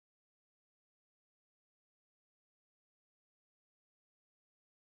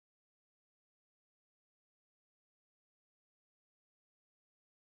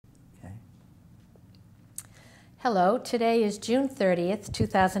Hello, today is June 30th,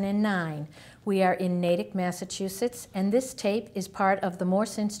 2009. We are in Natick, Massachusetts, and this tape is part of the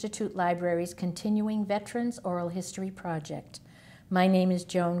Morse Institute Library's continuing Veterans Oral History Project. My name is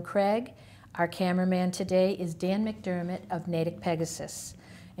Joan Craig. Our cameraman today is Dan McDermott of Natick, Pegasus.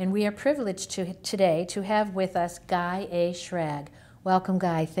 And we are privileged today to have with us Guy A. Schrag. Welcome,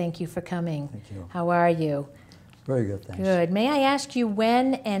 Guy. Thank you for coming. Thank you. How are you? Very good, thanks. Good. May I ask you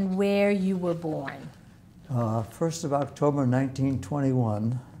when and where you were born? 1st of October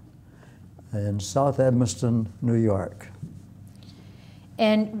 1921 in South Edmonston, New York.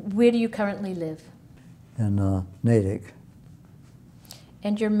 And where do you currently live? In Natick.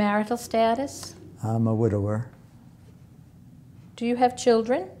 And your marital status? I'm a widower. Do you have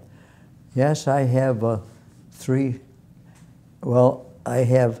children? Yes, I have I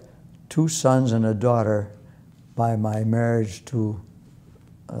have 2 sons and a daughter by my marriage to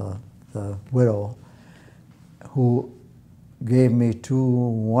the widow, who gave me 2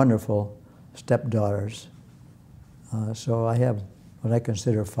 wonderful stepdaughters. So I have what I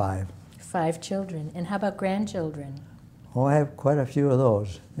consider 5. 5 children. And how about grandchildren? Oh, I have quite a few of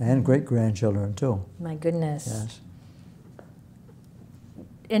those, and great-grandchildren too. My goodness. Yes.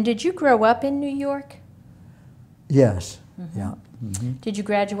 And did you grow up in New York? Yes, Mm-hmm. yeah. Mm-hmm. Did you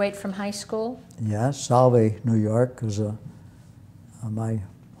graduate from high school? Yes, Salve, New York was my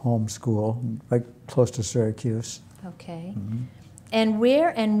home school, right close to Syracuse. Okay. Mm-hmm. And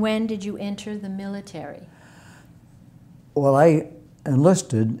where and when did you enter the military? Well, I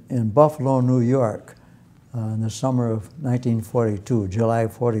enlisted in Buffalo, New York in the summer of 1942, July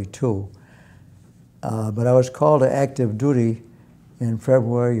 42. But I was called to active duty in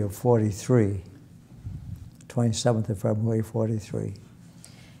February of 43, 27th of February 43.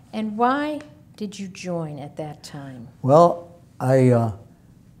 And why did you join at that time? Well, I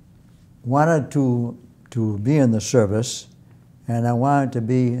wanted to be in the service, and I wanted to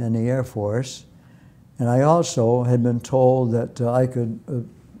be in the Air Force, and I also had been told that I could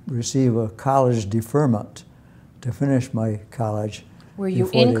receive a college deferment to finish my college. Were you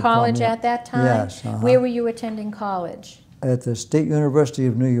in college at that time? Yes. Where were you attending college? At the State University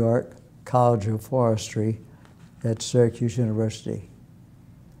of New York, College of Forestry at Syracuse University.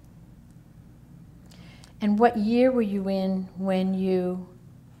 And what year were you in when you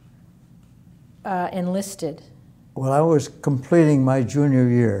enlisted? Well, I was completing my junior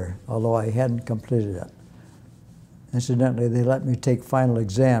year, although I hadn't completed it. Incidentally, they let me take final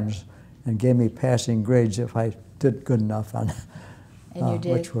exams and gave me passing grades if I did good enough on And you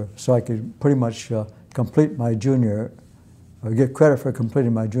did? so I could pretty much complete my junior, or get credit for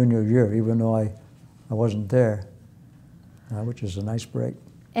completing my junior year, even though I wasn't there, which is a nice break.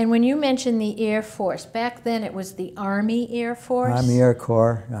 And when you mentioned the Air Force, back then it was the Army Air Force? Army Air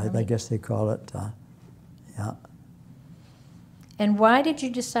Corps, I guess they call it, yeah. And why did you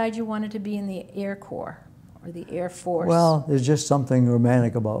decide you wanted to be in the Air Corps or the Air Force? Well, there's just something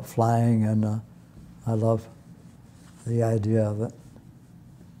romantic about flying, and I love the idea of it.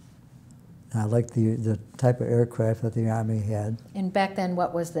 I like the type of aircraft that the Army had. And back then,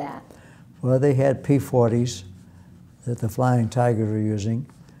 what was that? Well, they had P-40s that the Flying Tigers were using,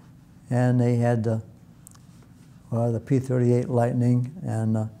 and they had the P-38 Lightning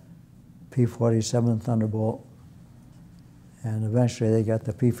and the P-47 Thunderbolt, and eventually they got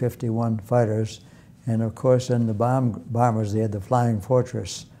the P-51 fighters, and of course in the bombers they had the Flying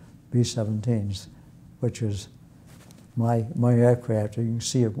Fortress B-17s, which is my aircraft. You can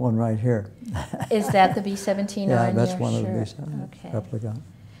see one right here. Is that the B-17 yeah, on that's your one shirt? of the B-17 Okay. replica.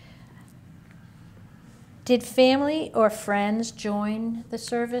 Did family or friends join the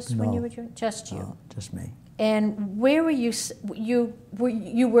service when No. you were just you? No, just me. And where were you?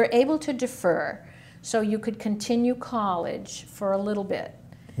 You were able to defer, so you could continue college for a little bit.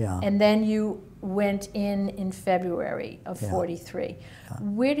 Yeah. And then you went in February of Yeah. 43. Yeah.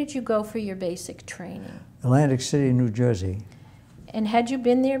 Where did you go for your basic training? Atlantic City, New Jersey. And had you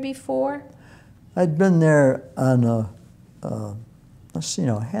been there before? I'd been there on let's see,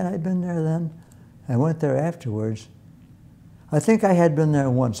 had I been there then? I went there afterwards. I think I had been there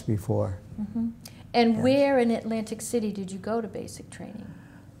once before. Mm-hmm. And Yes. where in Atlantic City did you go to basic training?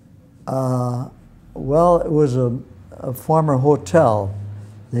 Well, it was a former hotel.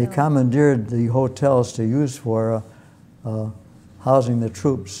 They commandeered the hotels to use for housing the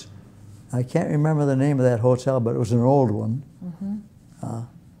troops. I can't remember the name of that hotel, but it was an old one. Mm-hmm.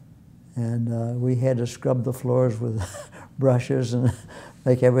 And we had to scrub the floors with brushes and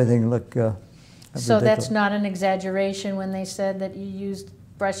make everything look So ridiculous. that's not an exaggeration when they said that you used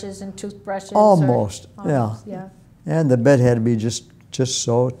brushes and toothbrushes? Almost, Almost, yeah. And the bed had to be just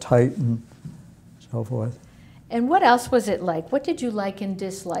so tight and so forth. And what else was it like? What did you like and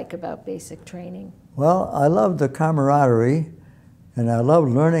dislike about basic training? Well, I loved the camaraderie, and I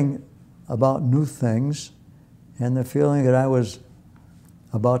loved learning about new things, and the feeling that I was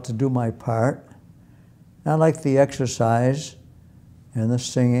about to do my part. I liked the exercise and the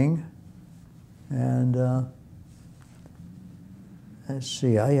singing, and let's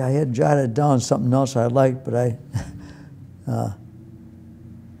see, I had jotted down something else I liked, but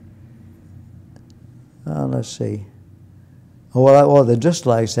let's see. Well, the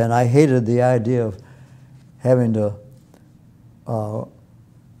dislikes, and I hated the idea of having to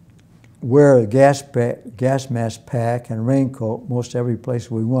wear a gas mask pack and raincoat most every place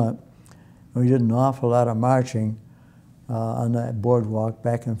we went. We did an awful lot of marching on that boardwalk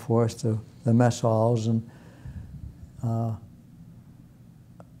back and forth to the mess halls, and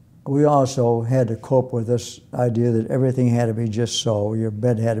we also had to cope with this idea that everything had to be just so. Your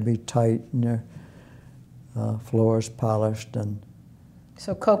bed had to be tight and your floors polished, and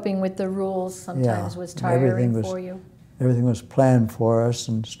so coping with the rules sometimes was tiring for you. Everything was planned for us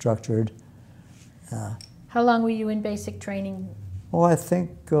and structured. How long were you in basic training? Oh, I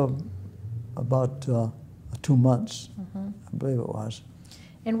think about 2 months, I believe it was.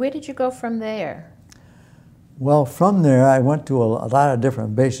 And where did you go from there? Well, from there I went to a lot of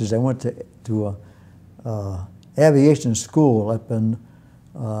different bases. I went to aviation school up in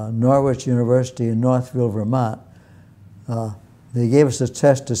Norwich University in Northfield, Vermont. They gave us a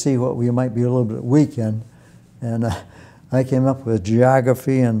test to see what we might be a little bit weak in, and I came up with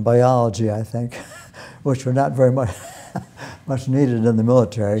geography and biology, I think, which were not very much needed in the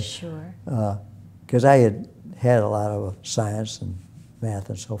military. Sure. Because I had a lot of science and math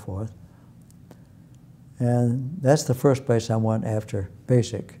and so forth. And that's the first place I went after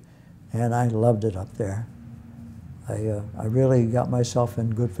basic, and I loved it up there. I really got myself in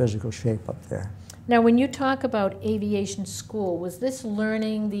good physical shape up there. Now, when you talk about aviation school, was this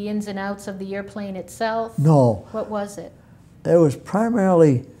learning the ins and outs of the airplane itself? No. What was it? It was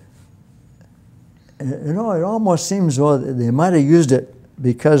primarily, you know, it almost seems though they might have used it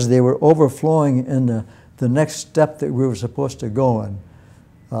because they were overflowing in the next step that we were supposed to go in.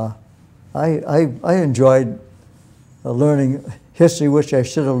 I enjoyed learning history, which I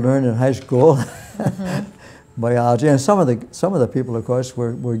should have learned in high school. Biology, and some of the people, of course,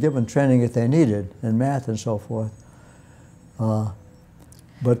 were given training that they needed in math and so forth.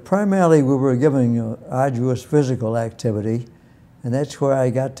 But primarily, we were given arduous physical activity, and that's where I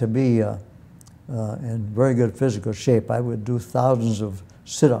got to be in very good physical shape. I would do thousands of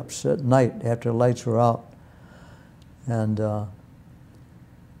sit-ups at night after lights were out, and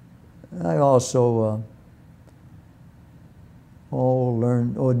I also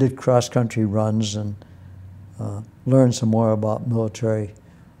did cross-country runs and learn some more about military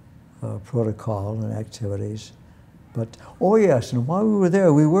protocol and activities. But, oh yes, and while we were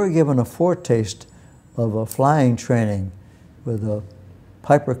there, we were given a foretaste of flying training with the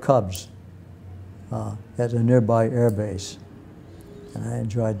Piper Cubs at a nearby air base, and I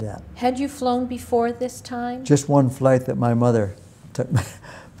enjoyed that. Had you flown before this time? Just one flight that my mother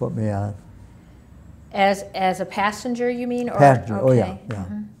put me on. As a passenger, you mean? Or, passenger, okay. Oh yeah, yeah.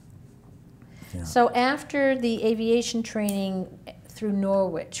 Yeah. So after the aviation training through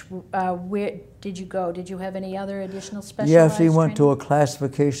Norwich, where did you go? Did you have any other additional specialized Yes, we went training? to a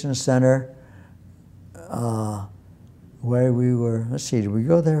classification center where we were, let's see, did we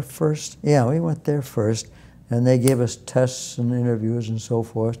go there first? Yeah, we went there first, and they gave us tests and interviews and so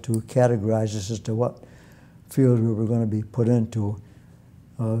forth to categorize us as to what field we were going to be put into.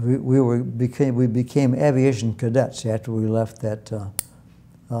 We became aviation cadets after we left that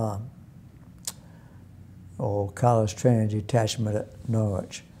college training detachment at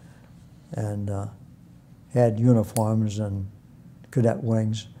Norwich, and had uniforms and cadet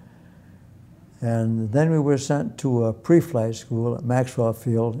wings. And then we were sent to a pre-flight school at Maxwell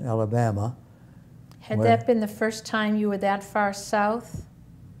Field, Alabama. Had that been the first time you were that far south?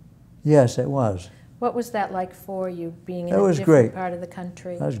 Yes, it was. What was that like for you, being in a different great. part of the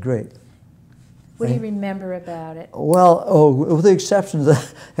country? That was great. What do you remember about it? Well, with the exception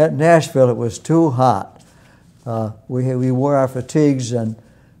that at Nashville it was too hot. We wore our fatigues, and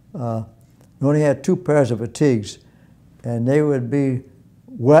we only had 2 pairs of fatigues, and they would be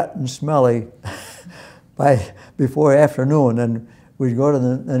wet and smelly before afternoon, and we'd go to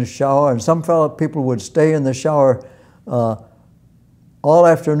the shower, and some people would stay in the shower all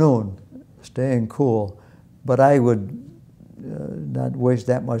afternoon, staying cool, but I would not waste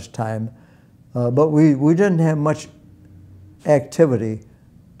that much time. But we didn't have much activity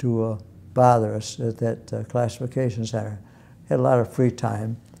to bother us at that classification center. Had a lot of free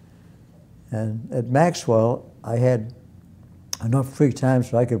time. And at Maxwell, I had enough free time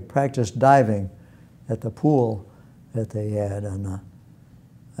so I could practice diving at the pool that they had, and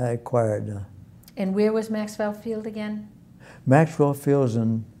I acquired. And where was Maxwell Field again? Maxwell Field's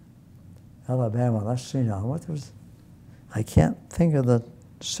in Alabama. Let's see now. What was? I can't think of the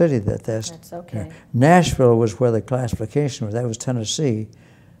city that's. That's okay. Yeah. Nashville was where the classification was. That was Tennessee.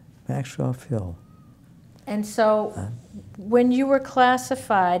 Maxwell Field. And so, when you were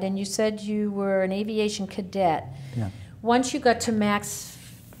classified, and you said you were an aviation cadet, Yeah. once you got to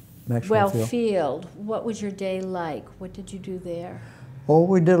Maxwell Field, what was your day like? What did you do there? Oh,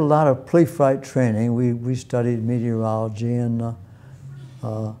 we did a lot of pre-flight training. We studied meteorology and,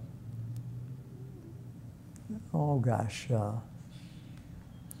 oh gosh. Do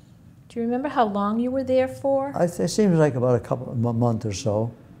you remember how long you were there for? It seems like about a month or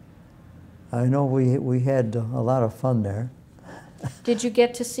so. I know we had a lot of fun there. Did you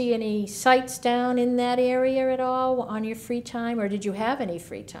get to see any sights down in that area at all on your free time, or did you have any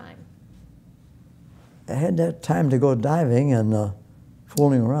free time? I had that time to go diving and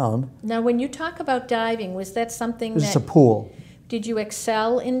fooling around. Now, when you talk about diving, was that something It's that... a pool. Did you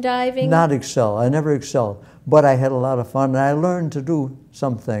excel in diving? Not excel. I never excelled. But I had a lot of fun, and I learned to do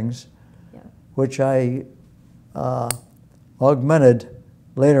some things, which I augmented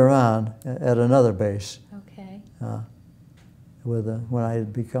later on at another base. Okay. When I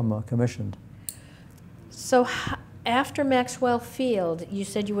had become commissioned. So after Maxwell Field, you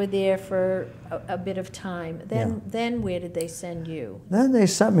said you were there for a bit of time. Then where did they send you? Then they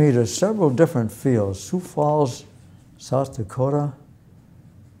sent me to several different fields: Sioux Falls, South Dakota,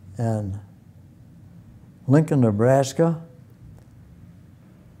 and Lincoln, Nebraska.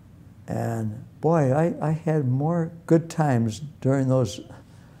 And boy, I had more good times during those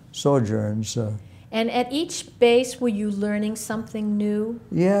sojourns. And at each base, were you learning something new?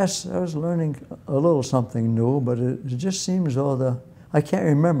 Yes, I was learning a little something new, but it just seems though I can't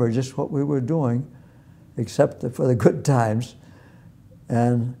remember just what we were doing, except for the good times.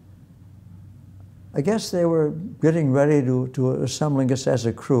 And I guess they were getting ready to assembling us as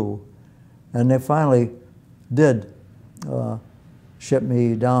a crew, and they finally did ship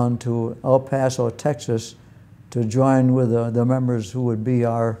me down to El Paso, Texas, to join with the members who would be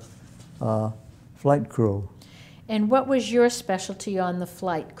our flight crew. And what was your specialty on the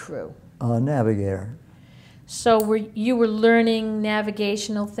flight crew? Navigator. So you were learning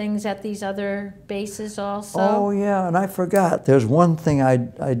navigational things at these other bases also? Oh yeah, and I forgot. There's one thing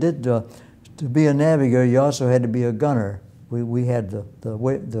I did. To be a navigator, you also had to be a gunner. We had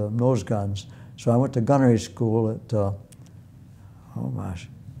the nose guns. So I went to gunnery school at,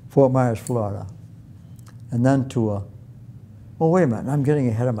 Fort Myers, Florida. And then to, wait a minute, I'm getting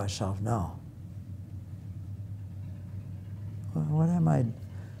ahead of myself now. What am I,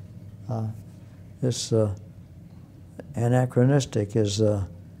 this anachronistic is,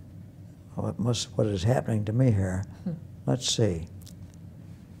 what is happening to me here? Let's see.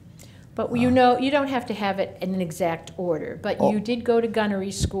 But you know, you don't have to have it in an exact order, but you did go to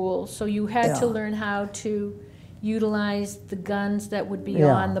gunnery school, so you had to learn how to utilize the guns that would be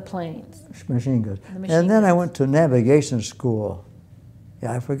on the planes. Machine guns. And then I went to navigation school.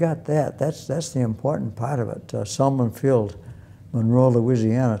 Yeah, I forgot that. That's the important part of it. Selman Field, Monroe,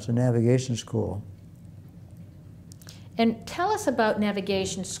 Louisiana. It's a navigation school. And tell us about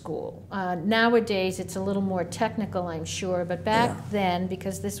navigation school. Nowadays, it's a little more technical, I'm sure, but back then,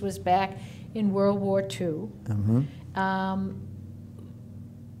 because this was back in World War II,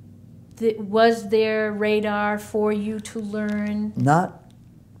 was there radar for you to learn? Not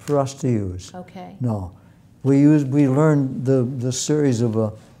for us to use. Okay. No, we learned the series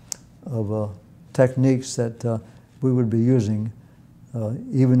of techniques that we would be using,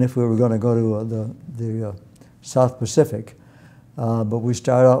 even if we were going to go to the South Pacific. But we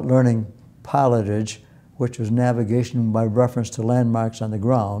started out learning pilotage, which was navigation by reference to landmarks on the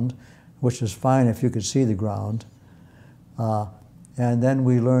ground, which is fine if you could see the ground. And then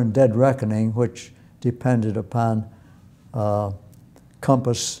we learned dead reckoning, which depended upon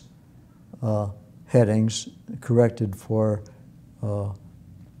compass headings corrected for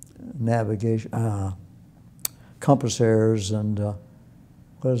navigation, compass errors, and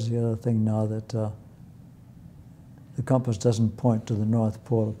what is the other thing now that the compass doesn't point to the North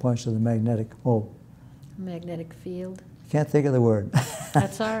Pole, it points to the magnetic field. Can't think of the word.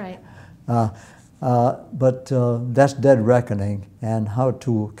 That's all right. But that's dead reckoning, and how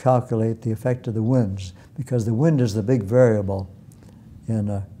to calculate the effect of the winds, because the wind is the big variable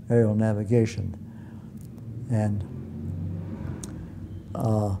in aerial navigation. And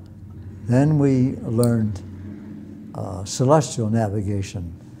then we learned celestial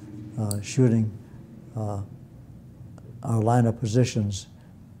navigation, shooting our line of positions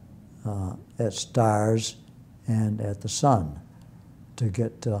at stars and at the sun to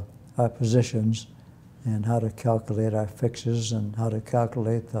get our positions and how to calculate our fixes and how to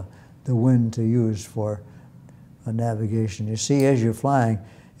calculate the wind to use for navigation. You see, as you're flying,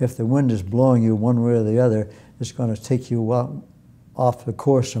 if the wind is blowing you one way or the other, it's going to take you off the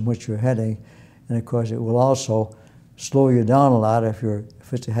course from which you're heading. And of course, it will also slow you down a lot if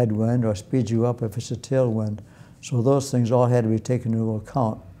it's a headwind, or speed you up if it's a tailwind. So those things all had to be taken into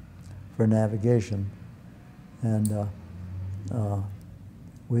account for navigation. And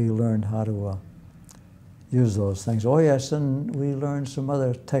we learned how to use those things. Oh yes, and we learned some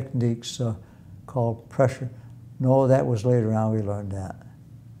other techniques called pressure. No, that was later on we learned that.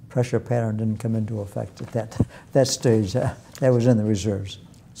 Pressure pattern didn't come into effect at that stage. That was in the reserves.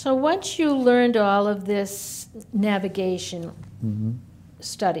 So once you learned all of this navigation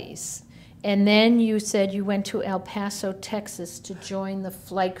studies, and then you said you went to El Paso, Texas to join the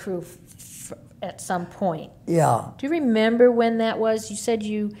flight crew at some point. Yeah. Do you remember when that was? You said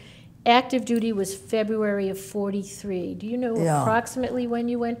active duty was February of '43. Do you know approximately when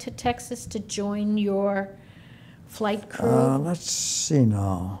you went to Texas to join your flight crew? Let's see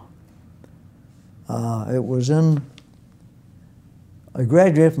now. It was I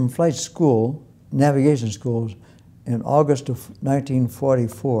graduated from flight school, navigation schools, in August of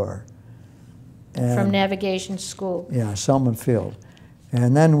 1944. And from navigation school? Yeah, Selman Field.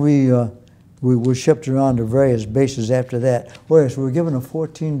 And then we were shipped around to various bases after that. Oh yes, we were given a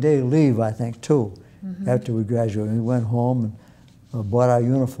 14-day leave, I think, too, after we graduated. We went home and bought our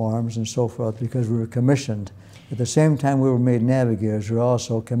uniforms and so forth because we were commissioned. At the same time we were made navigators, we were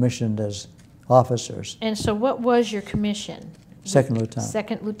also commissioned as officers. And so what was your commission? Second lieutenant.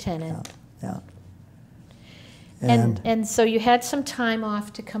 Second lieutenant. Yeah. And so you had some time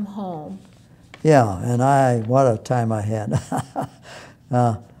off to come home. Yeah, and what a time I had.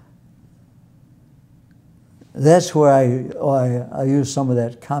 That's where I used some of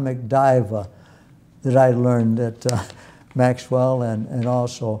that comic dive that I learned at Maxwell and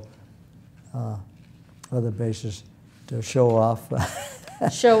also other bases to show off.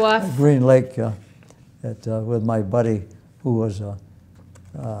 Show off? Green Lake with my buddy who was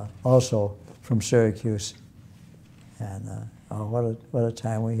also from Syracuse. And what a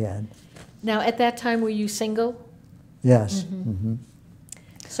time we had. Now, at that time, were you single? Yes.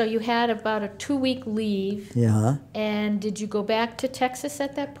 So you had about a 2-week leave. Yeah. And did you go back to Texas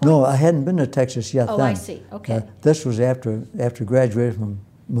at that point? No, I hadn't been to Texas yet then. Oh, I see. Okay. This was after graduating from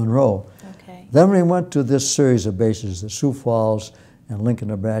Monroe. Okay. Then we went to this series of bases, the Sioux Falls and Lincoln,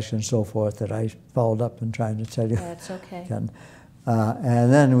 Nebraska, and so forth, that I followed up in trying to tell you. That's okay. And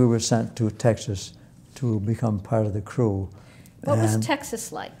then we were sent to Texas to become part of the crew. What was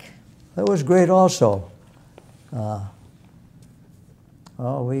Texas like? It was great also. What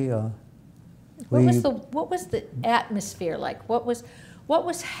was the atmosphere like? What was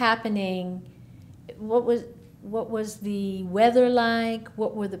happening? What was the weather like?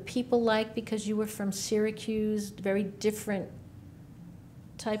 What were the people like? Because you were from Syracuse, very different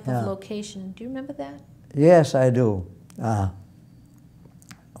type of location. Do you remember that? Yes, I do.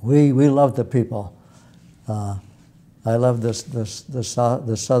 We loved the people. I loved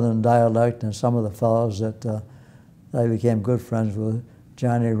the southern dialect, and some of the fellows that I became good friends with.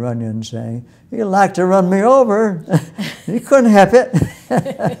 Johnny Runyon saying, "You'd like to run me over." He couldn't help it.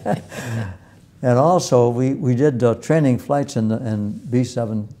 And also, we did training flights in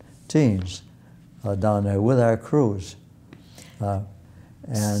B-17s down there with our crews,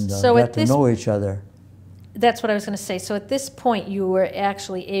 and so got to know each other. That's what I was going to say. So at this point, you were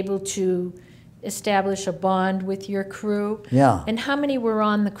actually able to establish a bond with your crew? Yeah. And how many were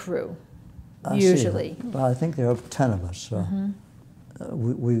on the crew, usually? Well, I think there were 10 of us. So.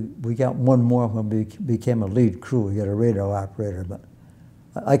 We got one more when we became a lead crew. We got a radar operator, but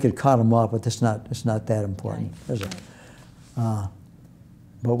I could count them off, but it's not that important, is it?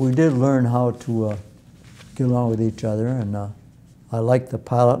 But we did learn how to get along with each other, and I liked the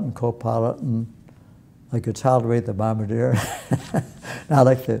pilot and co-pilot, and I could tolerate the bombardier. I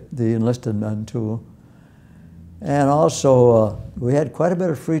liked the enlisted men too. And also, we had quite a bit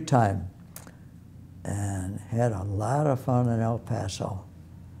of free time and had a lot of fun in El Paso.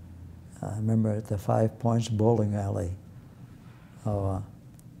 I remember at the 5 Points bowling alley.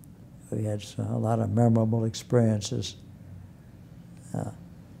 We had a lot of memorable experiences.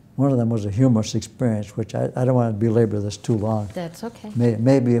 One of them was a humorous experience, which I don't want to belabor this too long. That's okay.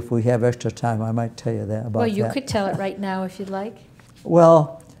 Maybe if we have extra time, I might tell you that about that. Well, you could tell it right now if you'd like.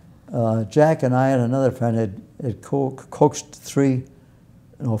 Well, Jack and I and another friend had coaxed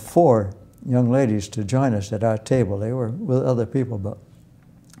 4 young ladies to join us at our table. They were with other people, but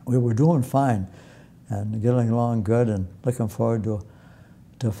we were doing fine and getting along good and looking forward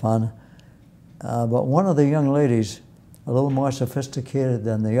to fun. But one of the young ladies, a little more sophisticated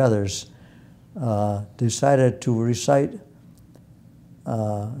than the others, decided to recite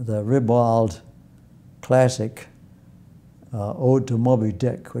the ribald classic Ode to Moby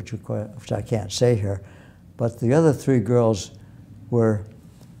Dick, which I can't say here. But the other three girls were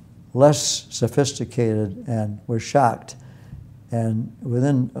less sophisticated and were shocked. And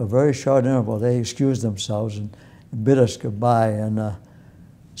within a very short interval, they excused themselves and bid us goodbye. And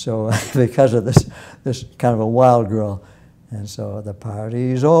so because of this kind of a wild girl. And so the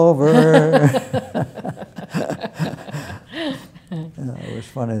party's over. It was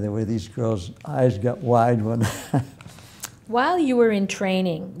funny the way these girls' eyes got wide when... While you were in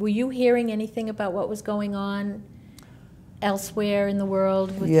training, were you hearing anything about what was going on elsewhere in the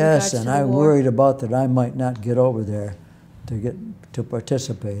world with regards to the war? Yes, and I worried about that I might not get over there to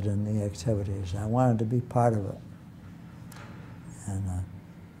participate in the activities. I wanted to be part of it. And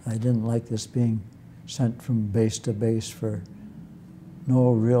I didn't like this being sent from base to base for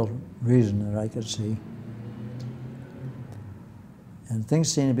no real reason that I could see. And things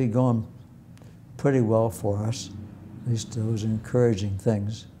seem to be going pretty well for us. At least those encouraging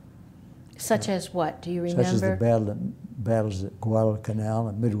things. Such as what? Do you remember? Such as the battles at Guadalcanal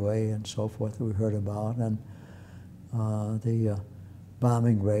and Midway and so forth that we heard about, and the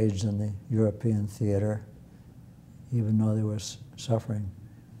bombing raids in the European theater, even though they were suffering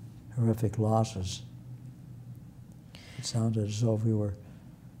horrific losses. It sounded as though we were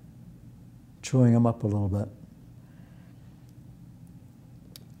chewing them up a little bit.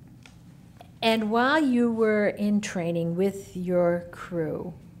 And while you were in training with your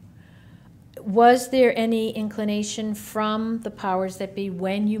crew, was there any inclination from the powers that be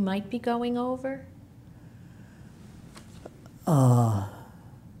when you might be going over? No,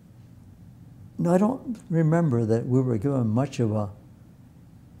 I don't remember that we were given much of a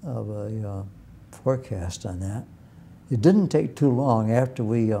forecast on that. It didn't take too long after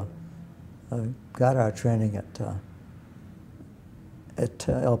we got our training at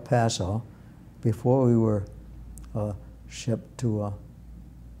El Paso before we were shipped to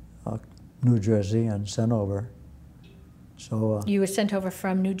New Jersey and sent over. So you were sent over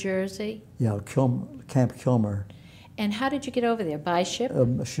from New Jersey? Yeah, Camp Kilmer. And how did you get over there? By ship?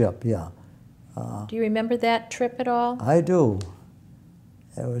 Ship, yeah. Do you remember that trip at all? I do.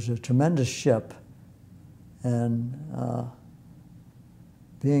 It was a tremendous ship, and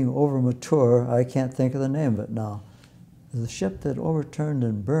being over mature, I can't think of the name of it now. The ship that overturned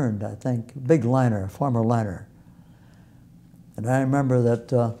and burned, I think, big liner, former liner. And I remember that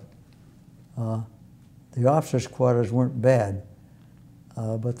the officers' quarters weren't bad,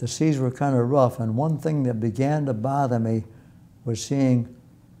 but the seas were kind of rough, and one thing that began to bother me was seeing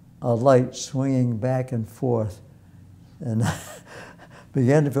a light swinging back and forth, and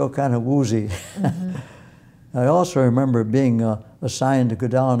began to feel kind of woozy. Mm-hmm. I also remember being assigned to go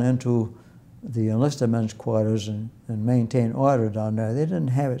down into the enlisted men's quarters and maintain order down there. They didn't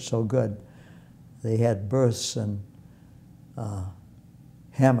have it so good. They had berths and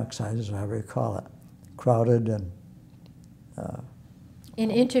hammocks, as I recall it, crowded and... In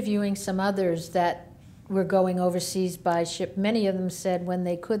interviewing some others that were going overseas by ship, many of them said when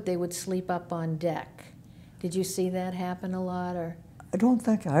they could, they would sleep up on deck. Did you see that happen a lot, or...? I don't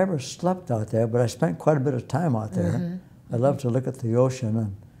think I ever slept out there, but I spent quite a bit of time out there. Mm-hmm. I love to look at the ocean,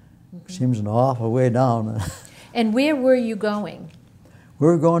 and it seems an awful way down. And where were you going? We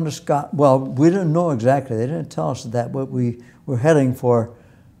were going to Scotland. Well, we didn't know exactly. They didn't tell us that, but we were heading for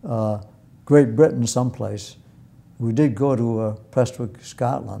Great Britain someplace. We did go to Prestwick,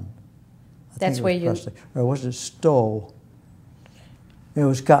 Scotland. That's where you... Prestwick. Or was it Stowe? It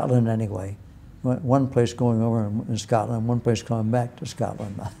was Scotland anyway. One place going over in Scotland, one place coming back to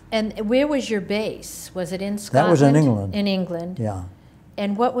Scotland. And where was your base? Was it in Scotland? That was in England. In England. Yeah.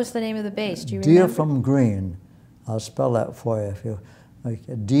 And what was the name of the base? Do you remember? Deopham Green. I'll spell that for you if you like.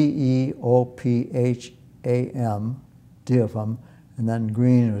 D-E-O-P-H-A-M, Deopham, and then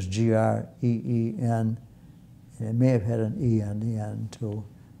Green was G-R-E-E-N. And it may have had an E on the end too,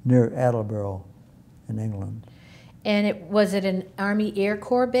 near Attleboro in England. And was it an Army Air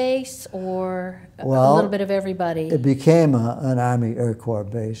Corps base, or a little bit of everybody? It became an Army Air Corps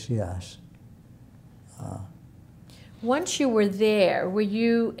base, yes. Once you were there, were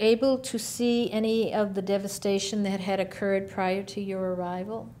you able to see any of the devastation that had occurred prior to your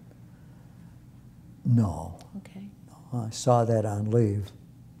arrival? No. Okay. No, I saw that on leave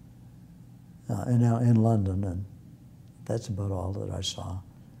in London, and that's about all that I saw.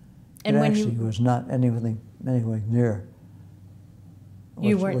 And it when actually you was not anything near.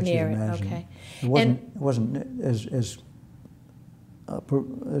 you weren't what near it, imagine. okay. It wasn't as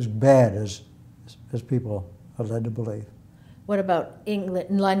bad as people are led to believe. What about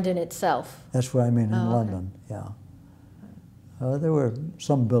England, London itself? That's what I mean in Oh, okay. London. Yeah. There were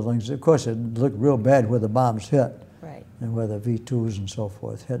some buildings. Of course, it looked real bad where the bombs hit, Right. and where the V2s and so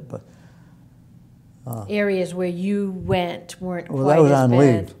forth hit. But Areas where you went weren't well, quite that was as on bad.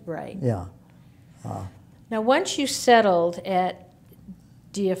 leave. Right. Yeah. Now, once you settled at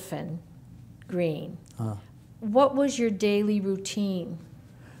Deerfen Green, what was your daily routine?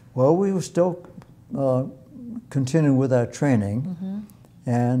 Well, we were still continuing with our training,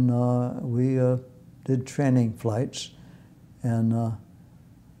 and we did training flights, and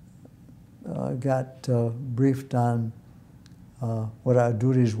got briefed on what our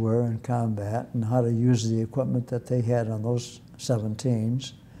duties were in combat and how to use the equipment that they had on those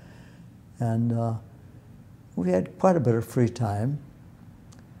 17s. And we had quite a bit of free time.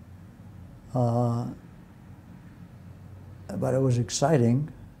 But it was exciting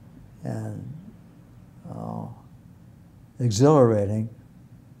and exhilarating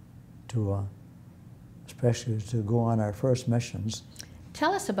to, especially to go on our first missions.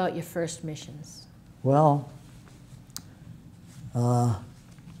 Tell us about your first missions. Well,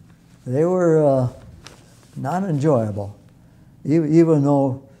 they were not enjoyable, even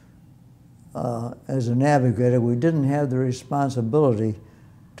though as a navigator we didn't have the responsibility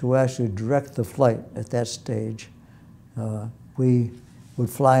to actually direct the flight at that stage. We would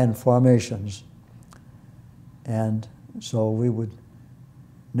fly in formations, and so we would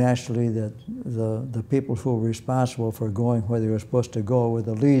naturally, the people who were responsible for going where they were supposed to go were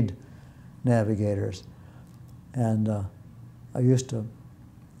the lead navigators. And I used to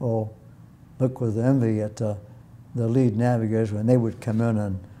look with envy at the lead navigators when they would come in,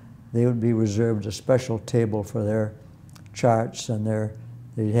 and they would be reserved a special table for their charts, and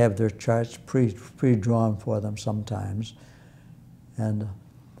they'd have their charts pre-drawn for them sometimes. And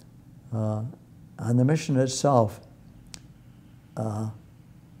on the mission itself,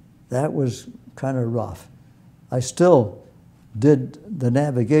 that was kind of rough. I still did the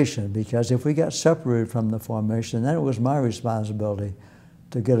navigation, because if we got separated from the formation, then it was my responsibility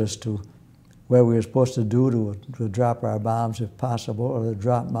to get us to where we were supposed to to drop our bombs if possible, or to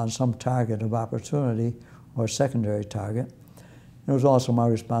drop them on some target of opportunity or secondary target. It was also my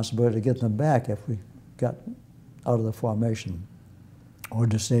responsibility to get them back if we got out of the formation or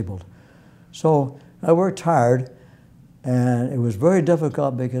disabled. So I worked hard, and it was very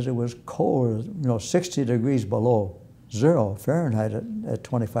difficult because it was cold, 60 degrees below zero Fahrenheit at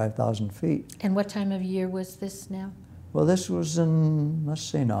 25,000 feet. And what time of year was this now? Well, this was in, let's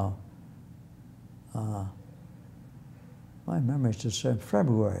see now, my memory's just saying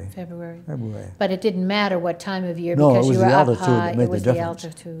February. February. February. But it didn't matter what time of year, No, because it was you were the up altitude high. that made It was the the difference.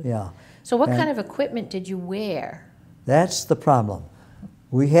 altitude. Yeah. So what And kind of equipment did you wear? that's the problem.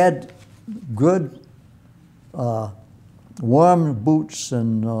 We had good warm boots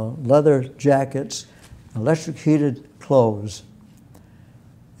and leather jackets, electric heated clothes,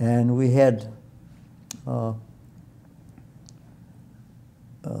 and we had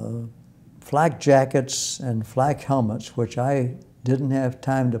flak jackets and flak helmets, which I didn't have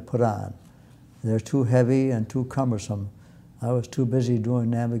time to put on. They're too heavy and too cumbersome. I was too busy doing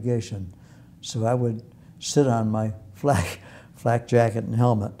navigation, so I would sit on my flak jacket and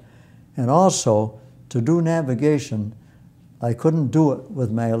helmet. And also, to do navigation, I couldn't do it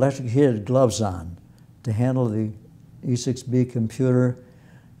with my electric heated gloves on to handle the E6B computer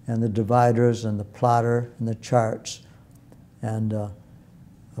and the dividers and the plotter and the charts and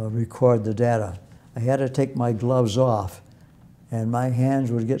record the data. I had to take my gloves off, and my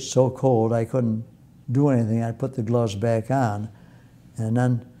hands would get so cold I couldn't do anything. I'd put the gloves back on and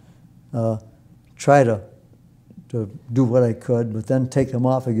then try to do what I could, but then take them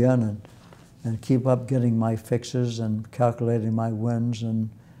off again and keep up getting my fixes and calculating my winds and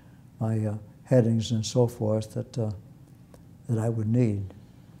my headings and so forth that I would need.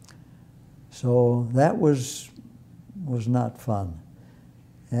 So that was not fun.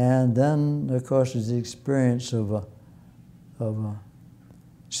 And then, of course, is the experience of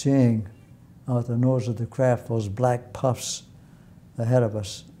seeing out the nose of the craft those black puffs ahead of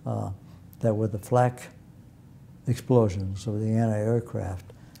us that were the flak explosions of the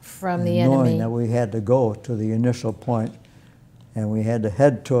anti-aircraft. From and the knowing enemy. that we had to go to the initial point, and we had to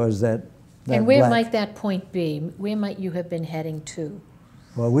head towards that And where black. might that point be? Where might you have been heading to?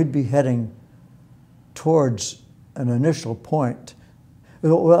 Well, we'd be heading towards an initial point.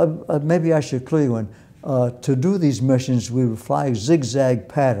 Well, maybe I should clue you in. to do these missions, we would fly zigzag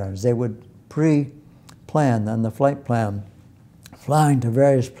patterns. They would pre-plan on the flight plan, flying to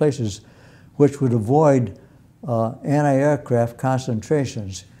various places which would avoid anti-aircraft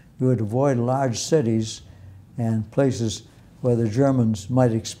concentrations. We would avoid large cities and places where the Germans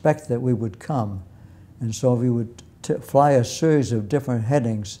might expect that we would come. And so we would fly a series of different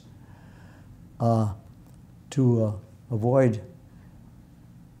headings to avoid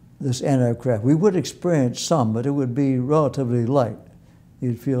this anti-aircraft. We would experience some, but it would be relatively light.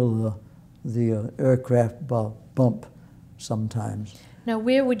 You'd feel the aircraft bump sometimes. Now,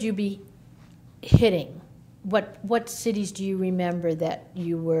 where would you be hitting? What cities do you remember that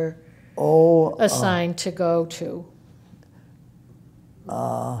you were assigned to go to?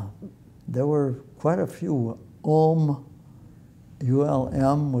 There were quite a few. ULM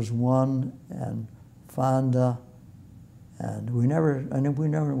was one, and Fonda, and we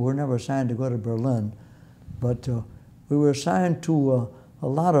were never assigned to go to Berlin, but we were assigned to a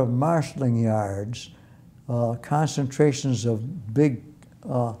lot of marshalling yards, concentrations of big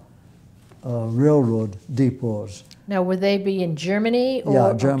railroad depots. Now, would they be in Germany? Or,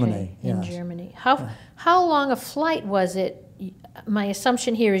 yeah, Germany. Okay, yes. in Germany. How long a flight was it? My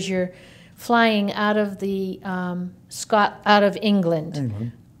assumption here is you're flying out of the out of England.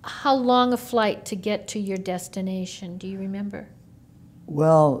 England. How long a flight to get to your destination? Do you remember?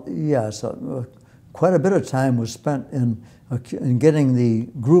 Well, yes. Quite a bit of time was spent in getting the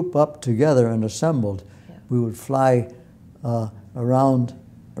group up together and assembled. Yeah. We would fly around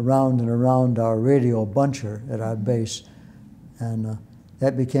and around our radio buncher at our base, and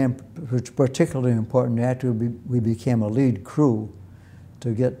that became particularly important after we became a lead crew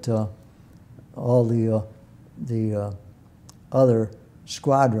to get all the other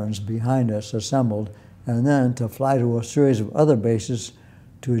squadrons behind us assembled, and then to fly to a series of other bases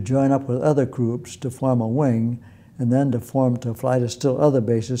to join up with other groups to form a wing, and then to fly to still other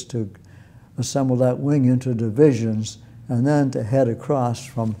bases to assemble that wing into divisions, and then to head across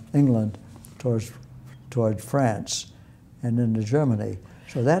from England towards France and into Germany.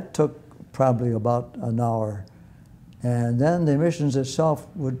 So that took probably about an hour. And then the missions itself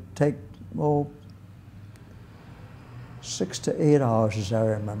would take, 6 to 8 hours, as I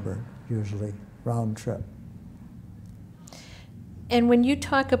remember, usually, round trip. And when you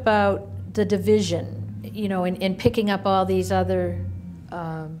talk about the division, you know, and picking up all these other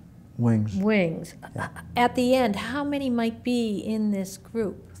wings, yeah. At the end, how many might be in this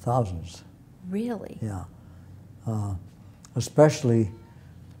group? Thousands. Really? Yeah. Especially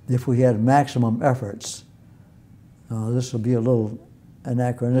if we had maximum efforts. This will be a little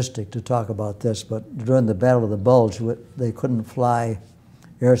anachronistic to talk about this, but during the Battle of the Bulge, they couldn't fly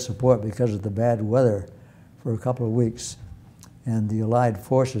air support because of the bad weather for a couple of weeks, and the Allied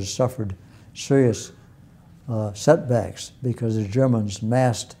forces suffered serious setbacks because the Germans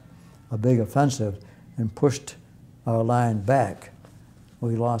massed a big offensive and pushed our line back.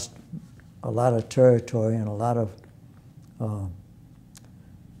 We lost a lot of territory and a lot of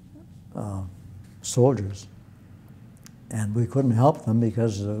soldiers, and we couldn't help them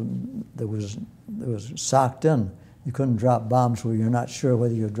because there was socked in. You couldn't drop bombs where you're not sure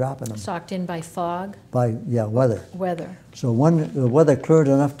whether you're dropping them. Socked in by fog? Weather. Weather. So when the weather cleared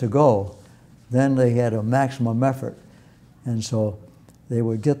enough to go, then they had a maximum effort. And so they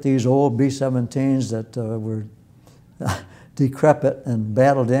would get these old B-17s that were decrepit and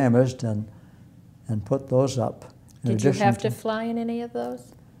battle damaged and put those up. Did you have to fly in any of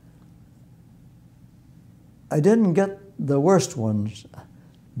those? I didn't get the worst ones,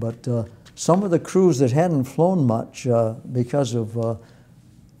 but some of the crews that hadn't flown much because of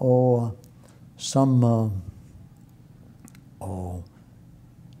some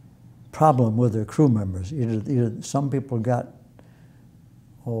problem with their crew members. Either some people got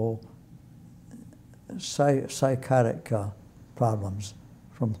psychotic problems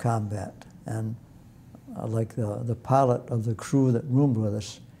from combat, and like the pilot of the crew that roomed with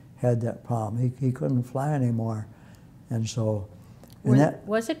us had that problem. He couldn't fly anymore, and so.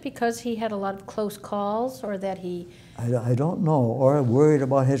 Was it because he had a lot of close calls, or that he? I don't know, or worried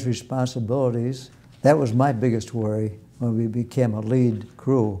about his responsibilities. That was my biggest worry when we became a lead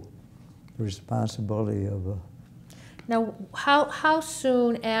crew, the responsibility of. Now, how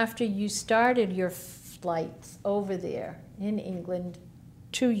soon after you started your flights over there in England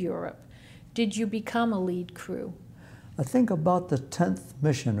to Europe did you become a lead crew? I think about the 10th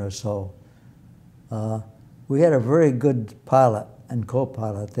mission or so. We had a very good pilot and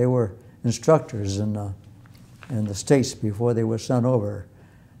co-pilot. They were instructors in the States before they were sent over.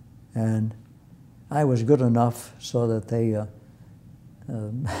 And I was good enough so that they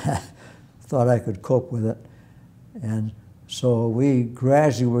thought I could cope with it. And so we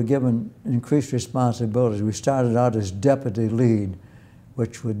gradually were given increased responsibilities. We started out as deputy lead,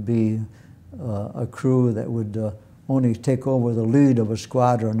 which would be a crew that would only take over the lead of a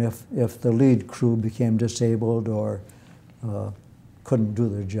squadron if the lead crew became disabled or couldn't do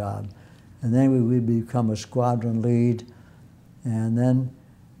their job. And then we would become a squadron lead, and then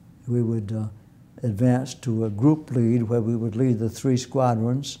we would advance to a group lead where we would lead the 3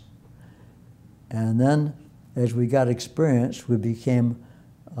 squadrons. And then as we got experience, we became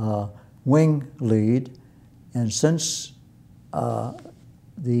wing lead. And since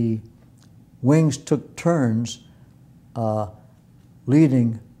the wings took turns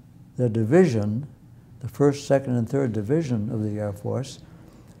leading the division, the 1st, 2nd, and 3rd Division of the Air Force,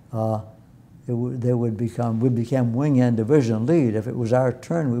 we became wing and division lead. If it was our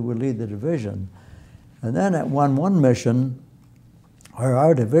turn, we would lead the division. And then at one mission, or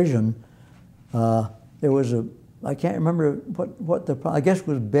our division, there was I can't remember what I guess it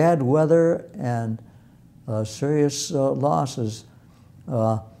was bad weather and serious losses.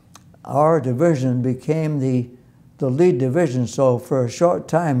 Our division became the lead division, so for a short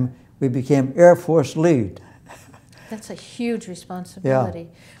time we became Air Force lead. That's a huge responsibility.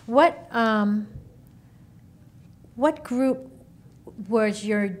 Yeah. What group was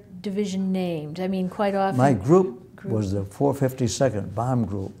your division named? I mean, quite often. My group was the 452nd Bomb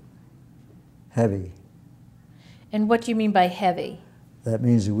Group, heavy. And what do you mean by heavy? That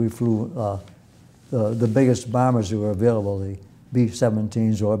means that we flew the biggest bombers that were available, the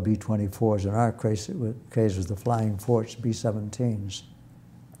B-17s or B-24s. In our case, it was the Flying Forts B-17s.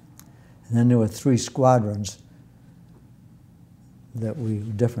 And then there were 3 squadrons that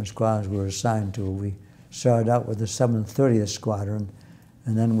different squadrons we were assigned to. We started out with the 730th Squadron,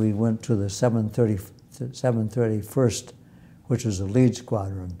 and then we went to the 731st, which was the lead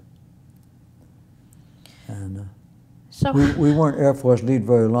squadron. And so we weren't Air Force lead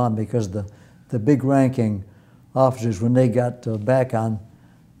very long because the big ranking officers, when they got back on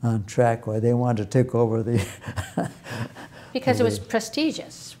track, they wanted to take over the... Because it was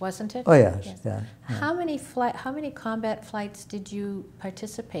prestigious, wasn't it? Oh, yes. Yeah. How many combat flights did you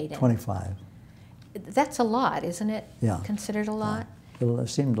participate in? 25. That's a lot, isn't it? Yeah. Considered a lot? It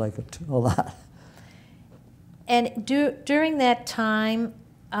seemed like a lot. And during that time,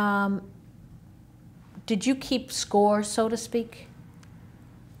 did you keep score, so to speak?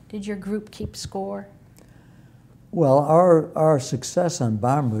 Did your group keep score? Well, our success on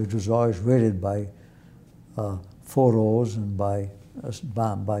bomb raids was always rated by photos and by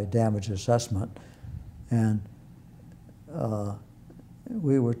damage assessment, and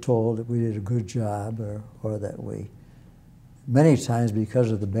we were told that we did a good job, or that many times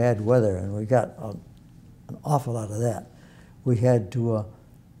because of the bad weather, and we got an awful lot of that, we had to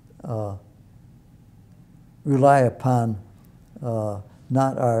rely upon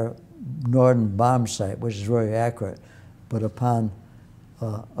not our Norden bomb site, which is very accurate, but upon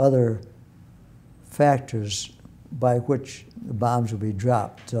other factors by which the bombs would be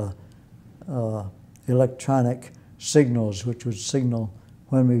dropped. Electronic signals, which would signal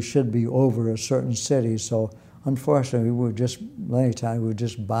when we should be over a certain city. So unfortunately, many times we were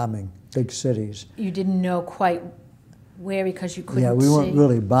just bombing big cities. You didn't know quite where because you couldn't see? Yeah, we weren't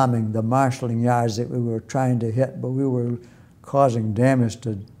really bombing the marshalling yards that we were trying to hit, but we were causing damage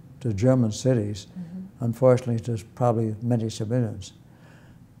to German cities. Mm-hmm. Unfortunately, to probably many civilians.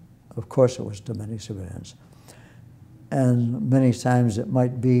 Of course it was to many civilians. And many times it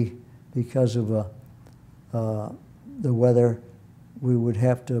might be because of the weather, we would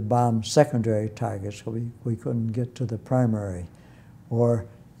have to bomb secondary targets, so we couldn't get to the primary. Or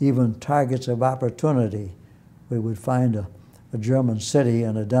even targets of opportunity. We would find a German city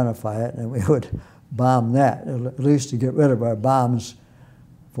and identify it, and we would bomb that, at least to get rid of our bombs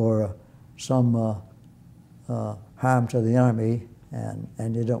for some harm to the enemy,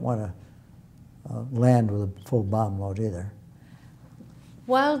 and you don't want to land with a full bomb load either.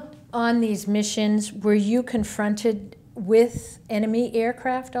 While on these missions, were you confronted with enemy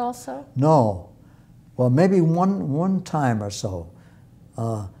aircraft also? No. Well, maybe one time or so.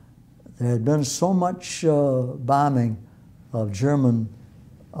 There had been so much bombing of German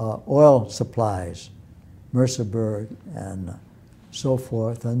oil supplies, Merseburg and so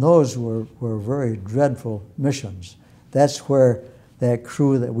forth, and those were very dreadful missions. That's where that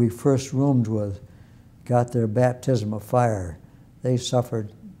crew that we first roomed with got their baptism of fire. They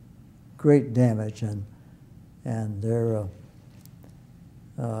suffered great damage, and their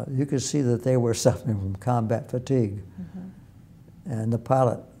you could see that they were suffering from combat fatigue. Mm-hmm. And the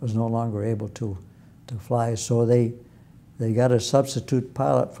pilot was no longer able to fly, so they got a substitute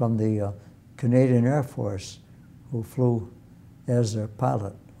pilot from the Canadian Air Force who flew as their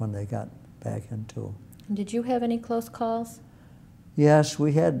pilot when they got back into. Did you have any close calls? Yes,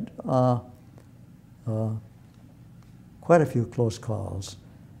 we had quite a few close calls.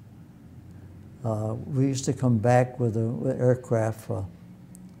 We used to come back with the aircraft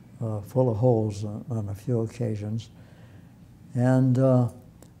full of holes on a few occasions. And,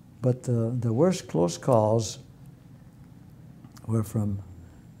 but the worst close calls were from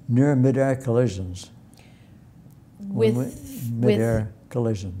near mid-air collisions. Mid-air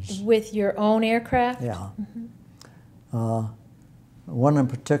collisions. With your own aircraft? Yeah. One in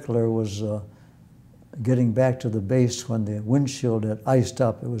particular was getting back to the base when the windshield had iced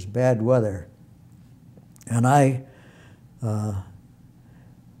up. It was bad weather. And I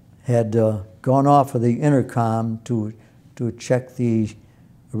had gone off of the intercom to check the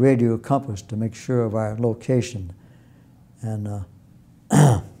radio compass to make sure of our location. And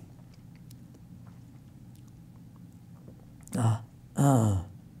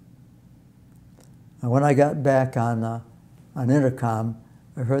when I got back on intercom,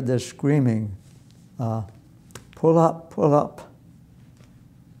 I heard this screaming, pull up, pull up.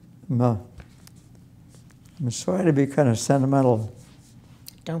 I'm sorry to be kind of sentimental.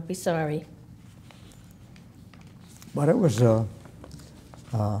 Don't be sorry. But it was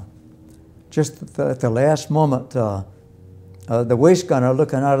just at the last moment, the waist gunner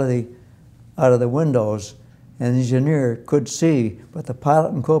looking out of the windows, and the engineer could see, but the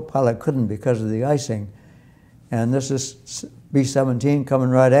pilot and co-pilot couldn't because of the icing. And this is B-17 coming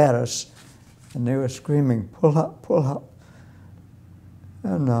right at us, and they were screaming, pull up, pull up.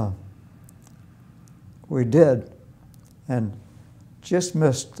 And we did, and just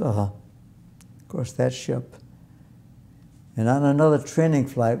missed, of course, that ship. And on another training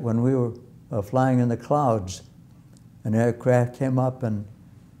flight, when we were flying in the clouds, an aircraft came up and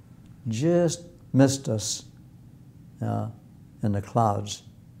just missed us in the clouds.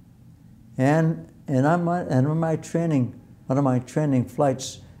 And on my training, one of my training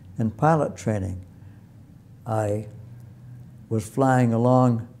flights in pilot training, I was flying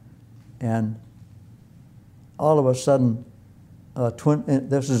along, and all of a sudden,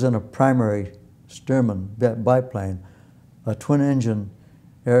 this is in a primary Stearman biplane, a twin-engine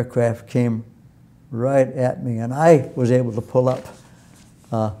aircraft came right at me, and I was able to pull up.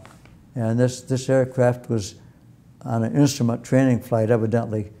 And this aircraft was on an instrument training flight,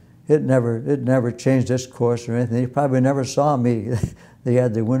 evidently. It never changed its course or anything. They probably never saw me. They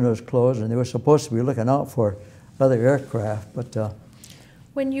had their windows closed, and they were supposed to be looking out for other aircraft. But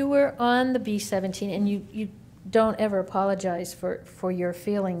when you were on the B-17, and you don't ever apologize for your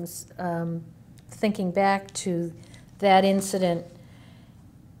feelings, thinking back to that incident,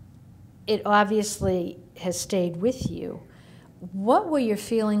 it obviously has stayed with you. What were your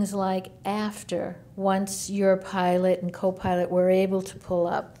feelings like after, once your pilot and co-pilot were able to pull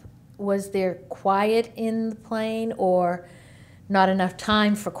up? Was there quiet in the plane, or not enough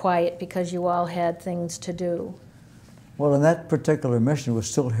time for quiet because you all had things to do? Well, in that particular mission, it was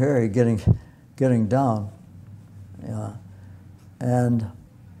still hairy getting down. And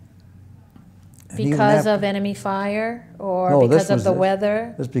because of enemy fire, or because of the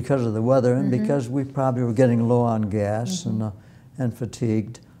weather? It was because of the weather, and because we probably were getting low on gas and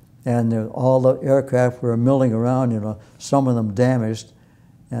fatigued. And all the aircraft were milling around, some of them damaged,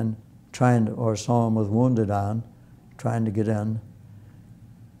 and or some of them was wounded on, trying to get in.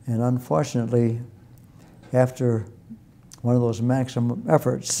 And unfortunately, after one of those maximum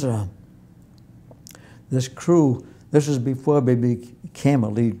efforts, this crew, this was before we became a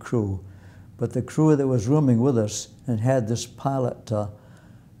lead crew, but the crew that was rooming with us and had this pilot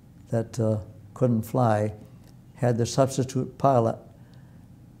that couldn't fly, had the substitute pilot,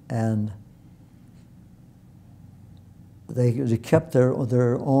 and they kept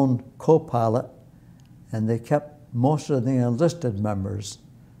their own co-pilot, and they kept most of the enlisted members,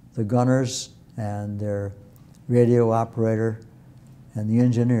 the gunners and their radio operator and the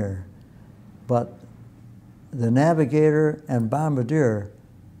engineer. But the navigator and bombardier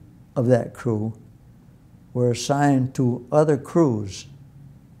of that crew were assigned to other crews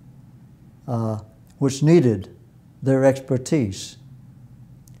which needed their expertise.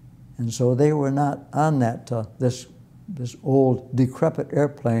 And so they were not on that this old decrepit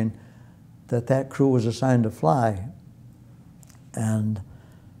airplane that crew was assigned to fly. And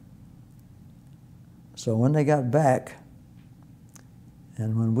so when they got back,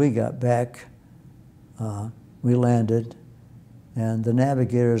 and when we got back, we landed, and the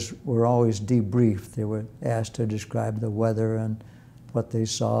navigators were always debriefed. They were asked to describe the weather and what they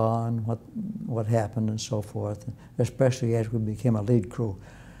saw and what happened and so forth, especially as we became a lead crew.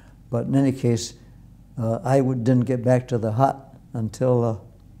 But in any case, didn't get back to the hut until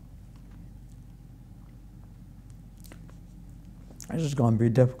this is going to be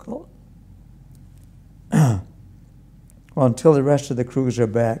difficult. Well, until the rest of the crews are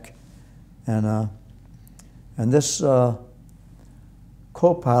back, and this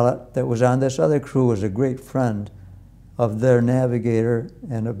co-pilot that was on this other crew was a great friend of their navigator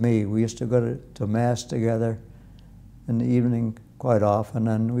and of me. We used to go to mass together in the evening quite often,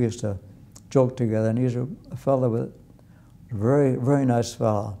 and we used to joke together. And he's a fellow with a very, very nice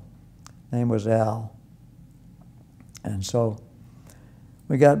fellow. His name was Al. And so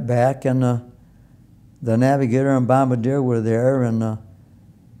we got back, and the navigator and bombardier were there, and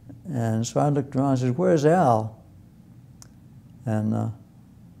so I looked around and said, "Where's Al?" And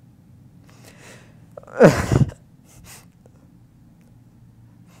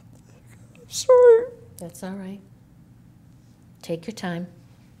sorry. That's all right. Take your time.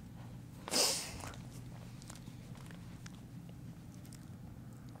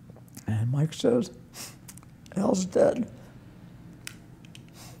 And Mike says, "Al's dead."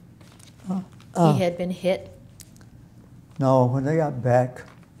 He had been hit? No, when they got back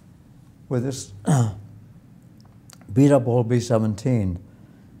with this beat-up old B-17,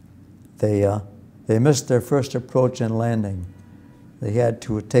 they missed their first approach and landing. They had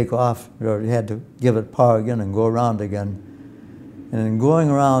to take off, or they had to give it power again and go around again. And in going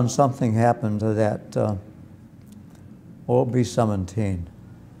around, something happened to that old B-17,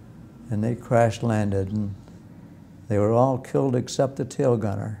 and they crash-landed, and they were all killed except the tail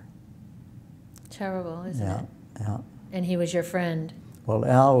gunner. Terrible, isn't it? Yeah. And he was your friend? Well,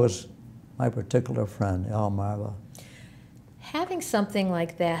 Al was my particular friend, Al Marva. Having something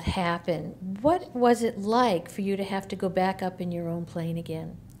like that happen, what was it like for you to have to go back up in your own plane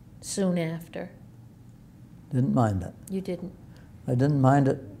again soon after? Didn't mind it. You didn't? I didn't mind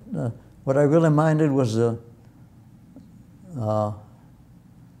it. What I really minded was well,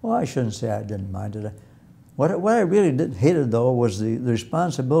 I shouldn't say I didn't mind it. What I really hated, though, was the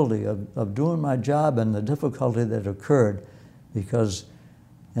responsibility of doing my job and the difficulty that occurred, because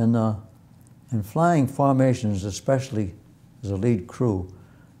in flying formations, especially as a lead crew,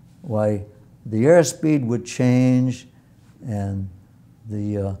 why the airspeed would change, and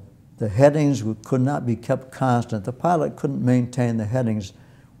the headings could not be kept constant. The pilot couldn't maintain the headings,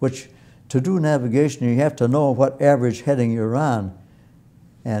 which to do navigation you have to know what average heading you're on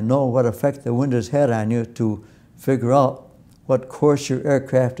and know what effect the wind has had on you to figure out what course your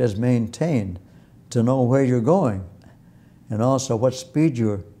aircraft has maintained, to know where you're going, and also what speed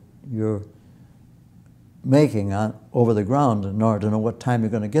you're making over the ground in order to know what time you're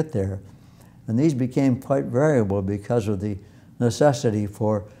going to get there. And these became quite variable because of the necessity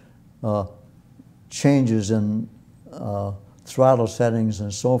for changes in throttle settings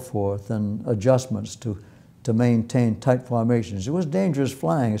and so forth, and adjustments to maintain tight formations. It was dangerous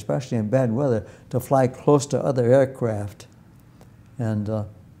flying, especially in bad weather, to fly close to other aircraft. And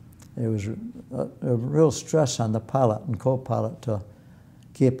it was a real stress on the pilot and co-pilot to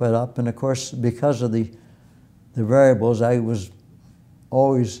keep it up. And of course, because of the variables, I was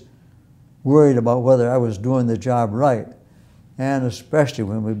always worried about whether I was doing the job right, and especially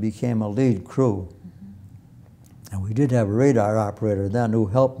when we became a lead crew. And we did have a radar operator then who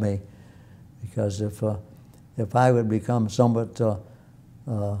helped me, because if I would become somewhat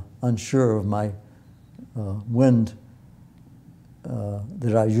unsure of my wind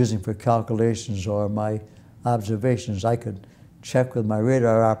that I was using for calculations or my observations, I could check with my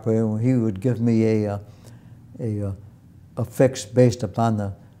radar operator, and he would give me a fix based upon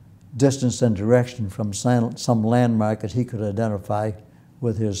the distance and direction from some landmark that he could identify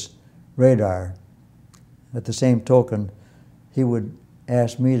with his radar. At the same token, he would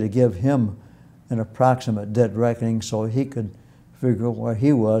ask me to give him an approximate dead reckoning so he could figure out where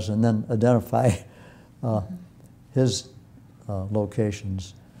he was and then identify his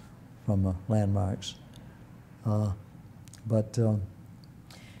locations from the landmarks. But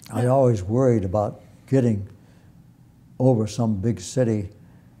I always worried about getting over some big city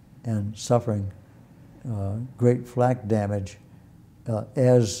and suffering great flak damage,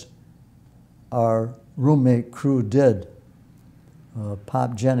 as our roommate crew did.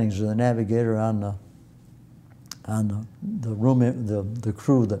 Pop Jennings, the navigator on the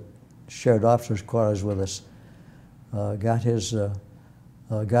crew that shared officers' quarters with us, got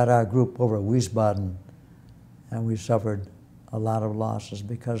our group over at Wiesbaden, and we suffered a lot of losses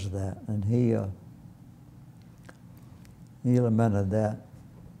because of that. And he lamented that.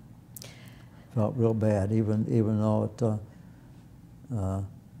 Felt real bad, even though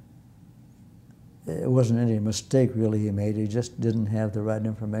it wasn't any mistake really he made. He just didn't have the right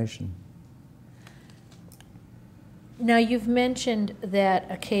information. Now, you've mentioned that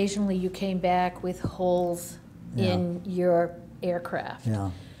occasionally you came back with holes in your aircraft.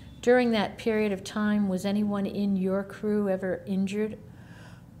 Yeah. During that period of time, was anyone in your crew ever injured?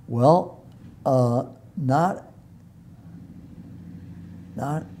 Well, not,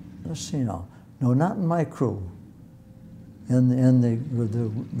 let's see now. No, not in my crew. In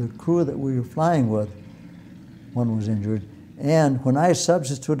the crew that we were flying with, one was injured. And when I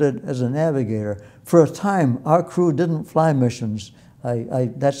substituted as a navigator, for a time, our crew didn't fly missions.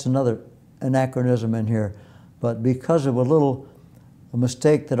 That's another anachronism in here. But because of a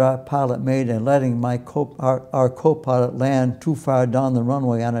mistake that our pilot made in letting our co-pilot land too far down the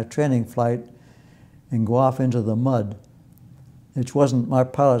runway on a training flight and go off into the mud, which wasn't my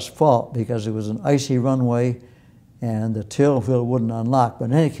pilot's fault because it was an icy runway and the tail wheel wouldn't unlock. But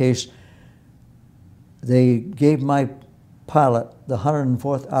in any case, they gave my pilot the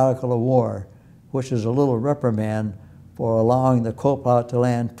 104th Article of War, which is a little reprimand for allowing the co-pilot to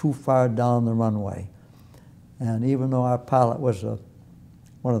land too far down the runway. And even though our pilot was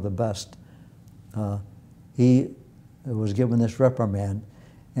one of the best, he was given this reprimand.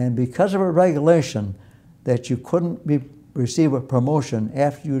 And because of a regulation that you couldn't receive a promotion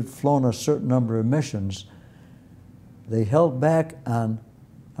after you'd flown a certain number of missions, they held back on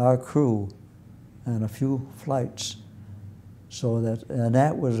our crew and a few flights. And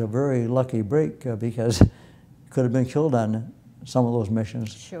that was a very lucky break because it could have been killed on some of those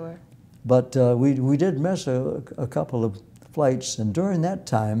missions. Sure. But we did miss a couple of flights, and during that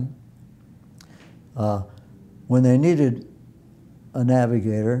time, when they needed a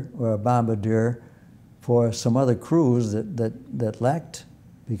navigator or a bombardier for some other crews that lacked,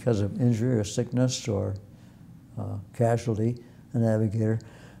 because of injury or sickness or casualty, a navigator,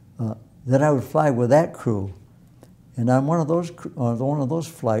 then I would fly with that crew. And on one of those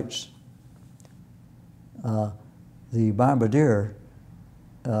flights, the bombardier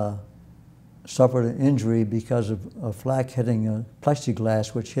suffered an injury because of a flak hitting a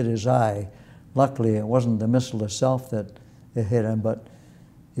plexiglass which hit his eye. Luckily, it wasn't the missile itself that it hit him, but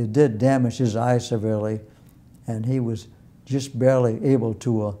it did damage his eye severely, and he was just barely able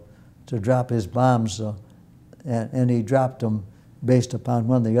to drop his bombs, and he dropped them based upon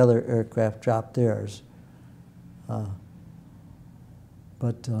when the other aircraft dropped theirs.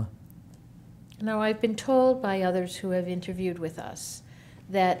 Now, I've been told by others who have interviewed with us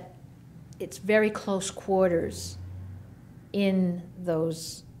that it's very close quarters in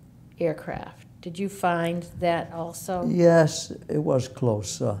those aircraft. Did you find that also? Yes, it was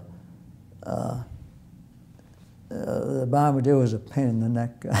close. The bombardier was a pain in the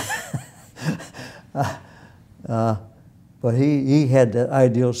neck. But he had the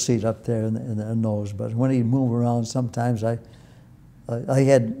ideal seat up there in the nose. But when he'd move around, sometimes I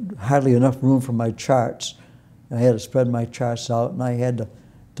had hardly enough room for my charts. I had to spread my charts out, and I had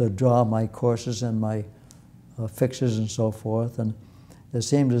to draw my courses and my fixes and so forth. And it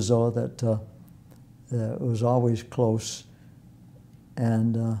seemed as though that it was always close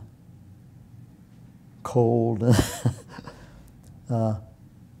and cold.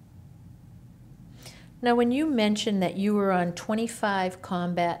 Now, when you mentioned that you were on 25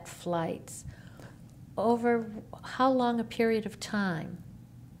 combat flights, over how long a period of time?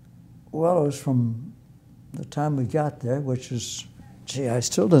 Well, it was from the time we got there, which is, gee, I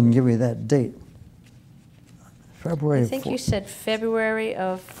still didn't give you that date. February. I think you said February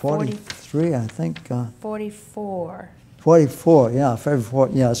of 43, I think. 44. 44, yeah, February 4,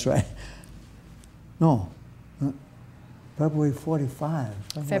 yeah, that's right. No, February 45.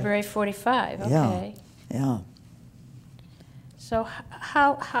 February 45, okay. Yeah. So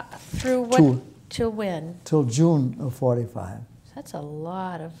how through what, till when? Till June of 45. That's a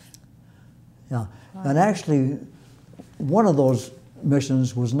lot of... Yeah, and actually, one of those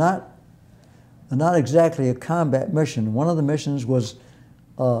missions was not exactly a combat mission. One of the missions was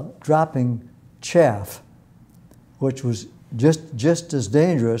dropping chaff, which was just as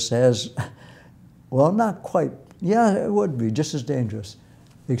dangerous as, well, not quite, yeah, it would be just as dangerous,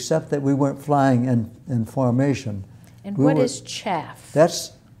 except that we weren't flying in formation. And what is chaff?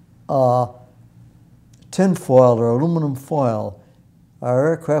 That's tin foil or aluminum foil. Our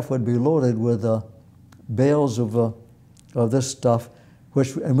aircraft would be loaded with bales of this stuff,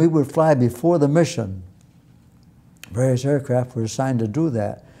 and we would fly before the mission. Various aircraft were assigned to do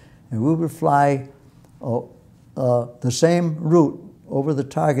that. And we would fly the same route over the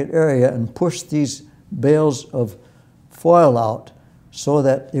target area and push these bales of foil out so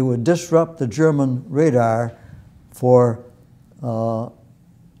that it would disrupt the German radar for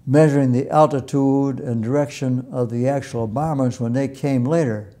measuring the altitude and direction of the actual bombers when they came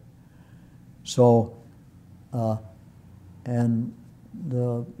later. So, and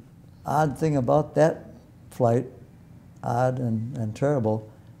the odd thing about that flight, odd and terrible,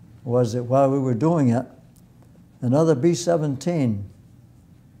 was that while we were doing it, another B-17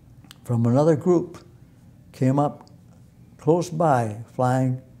 from another group came up close by,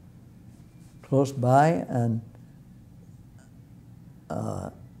 flying close by, and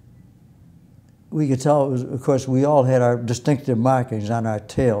we could tell, it was, of course, we all had our distinctive markings on our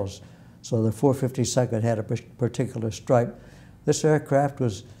tails. So the 452nd had a particular stripe. This aircraft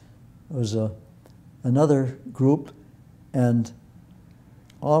was another group, and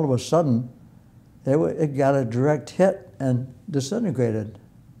all of a sudden, it got a direct hit and disintegrated.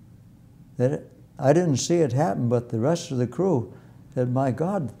 I didn't see it happen, but the rest of the crew said, "My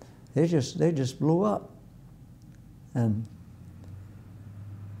God, they just blew up." And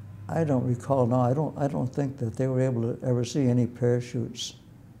I don't recall now. I don't think that they were able to ever see any parachutes.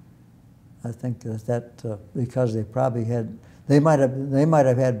 I think that because they probably had, they might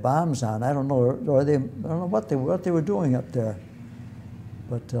have had bombs on. I don't know, or I don't know what they were doing up there.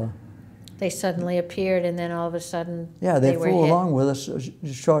 But they suddenly appeared, and then all of a sudden, yeah, they were flew hit. along with us a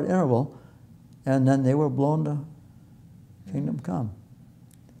short interval, and then they were blown to Kingdom Come.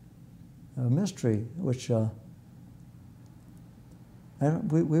 A mystery, which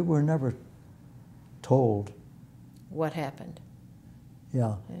we were never told. What happened?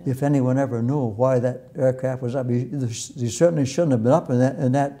 Yeah, if anyone ever knew why that aircraft was up, you certainly shouldn't have been up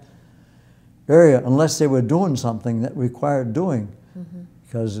in that area unless they were doing something that required doing. Mm-hmm.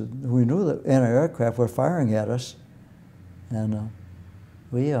 Because we knew that anti-aircraft were firing at us, and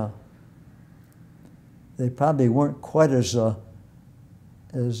they probably weren't quite as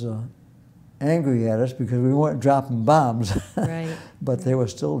angry at us because we weren't dropping bombs. Right. But they were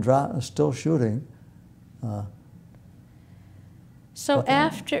still shooting. So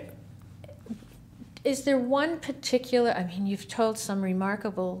after, is there one particular, I mean, you've told some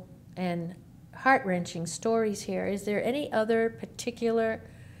remarkable and heart-wrenching stories here. Is there any other particular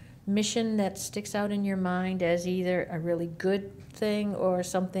mission that sticks out in your mind as either a really good thing or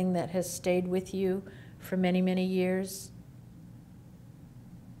something that has stayed with you for many, many years?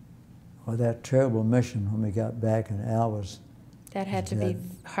 Well, that terrible mission when we got back and Al was That had to be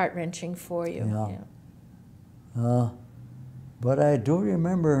heart-wrenching for you. Yeah. But I do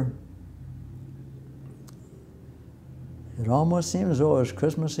remember, it almost seems as though it was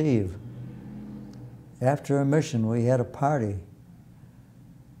Christmas Eve. After a mission, we had a party,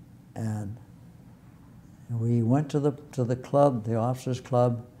 and we went to the club, the officers'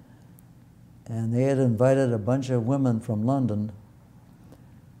 club, and they had invited a bunch of women from London,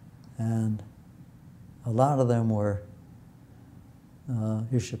 and a lot of them were,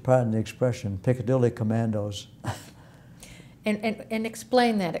 you should pardon the expression, Piccadilly Commandos. And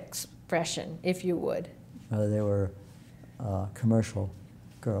explain that expression, if you would. They were commercial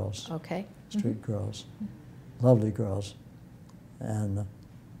girls. Okay. Street girls, lovely girls. And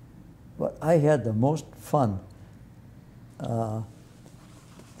but I had the most fun. The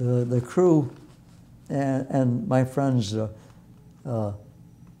crew and my friends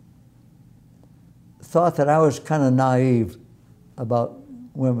thought that I was kind of naive about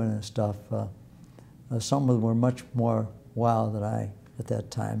women and stuff. Some of them were much more wild than I at that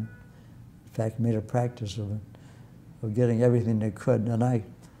time. In fact, made a practice of getting everything they could, and I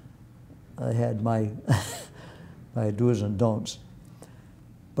had my my do's and don'ts.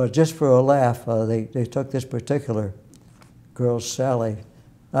 But just for a laugh, they took this particular girl, Sally.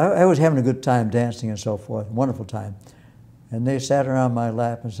 I was having a good time dancing and so forth, wonderful time. And they sat around my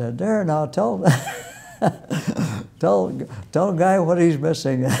lap and said, "There, now tell tell Guy what he's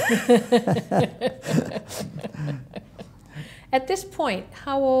missing." At this point,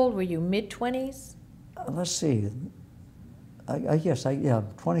 how old were you? Mid-20s? Let's see. I guess, yeah,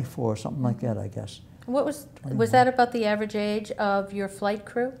 24, something like that, I guess. What was that about the average age of your flight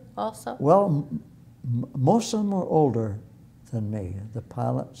crew also? Well, most of them were older than me, the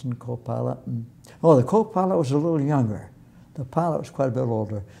pilots and co-pilot. The co-pilot was a little younger. The pilot was quite a bit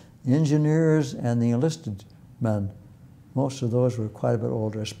older. The engineers and the enlisted men, most of those were quite a bit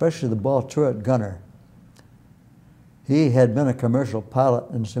older, especially the ball turret gunner. He had been a commercial pilot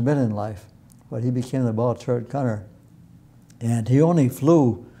in civilian life, but he became the ball turret gunner. And he only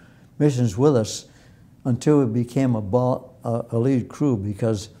flew missions with us until we became a lead crew,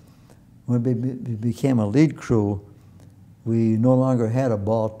 because when we became a lead crew, we no longer had a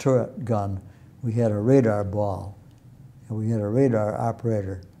ball turret gun. We had a radar ball, and we had a radar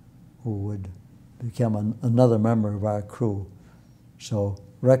operator who would become another member of our crew. So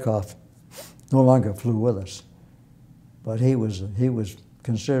Rekoff no longer flew with us, but he was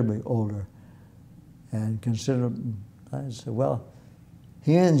considerably older, and I said, well,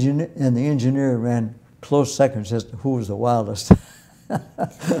 he and the engineer ran close seconds as to who was the wildest.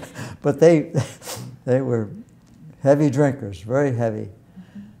 But they were heavy drinkers, very heavy,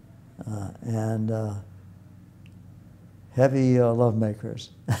 and heavy lovemakers.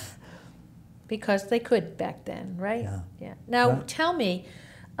 Because they could back then, right? Yeah. Yeah. Now, Right. tell me,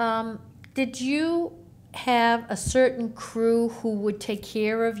 did you have a certain crew who would take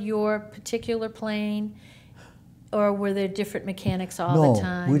care of your particular plane, or were there different mechanics all the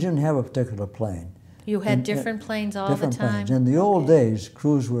time? No, we didn't have a particular plane. You had different planes all the time? Planes. In the old days,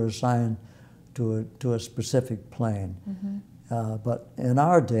 crews were assigned to a specific plane. But in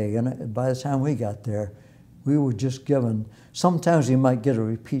our day, and by the time we got there, we were just given, sometimes you might get a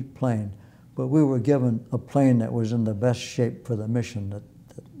repeat plane, but we were given a plane that was in the best shape for the mission that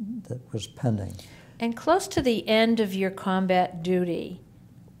was pending. And close to the end of your combat duty,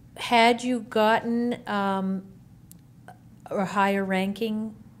 had you gotten a higher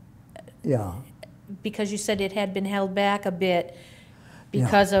ranking? Yeah. Because you said it had been held back a bit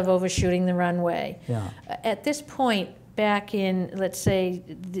because of overshooting the runway. Yeah. At this point, back in, let's say,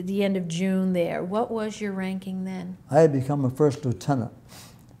 the end of June there, what was your ranking then? I had become a first lieutenant,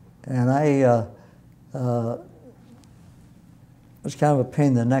 and I was kind of a pain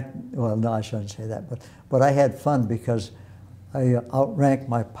in the neck. Well, no, I shouldn't say that, but I had fun because I outranked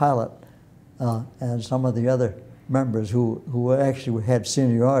my pilot and some of the other members who actually had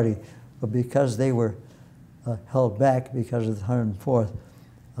seniority, but because they were held back because of the 104th,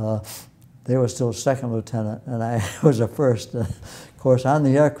 they were still second lieutenant, and I was a first. Of course, on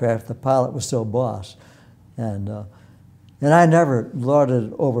the aircraft, the pilot was still boss, and I never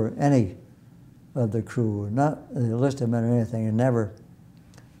lorded over any of the crew, not the enlisted men or anything, and never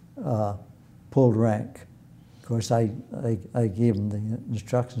pulled rank. Of course, I gave them the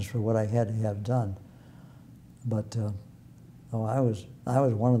instructions for what I had to have done, but I was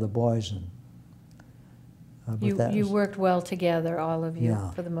one of the boys, and you worked well together, all of you,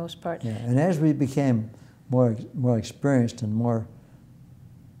 for the most part. Yeah, and as we became more experienced and more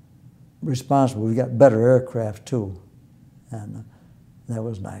responsible, we got better aircraft too, and that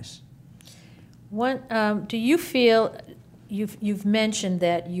was nice. Do you feel, you've mentioned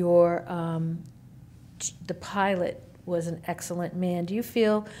that the pilot was an excellent man. Do you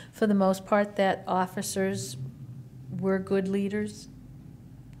feel, for the most part, that officers were good leaders?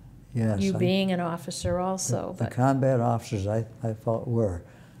 Yes. You being an officer also. The combat officers, I felt, were.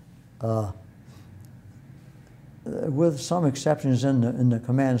 With some exceptions in the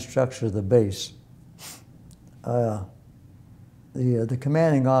command structure of the base, the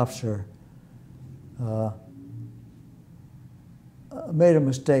commanding officer made a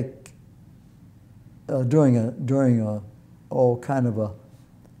mistake during a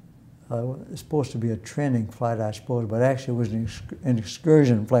it's supposed to be a training flight, I suppose, but actually it was an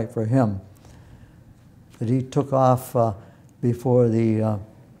excursion flight for him. That he took off before the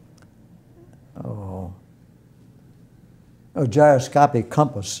gyroscopic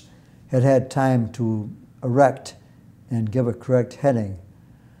compass had time to erect and give a correct heading.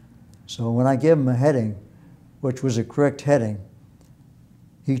 So when I gave him a heading, which was a correct heading,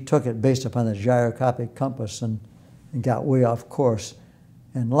 he took it based upon the gyroscopic compass and got way off course.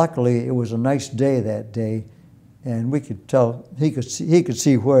 And luckily, it was a nice day that day, and we could tell he could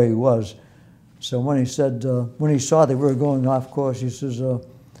see where he was. So when he said when he saw that we were going off course, he says,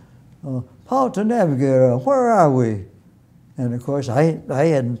 "Pilot to navigator, where are we?" And of course, I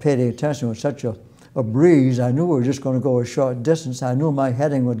hadn't paid any attention. It was such a breeze. I knew we were just going to go a short distance. I knew my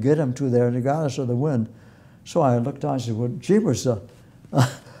heading would get him to there, regardless of the wind. So I looked down and said, "Well, jeepers!" He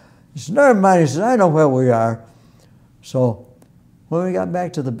said, "Never mind." He said, "I know where we are." So when we got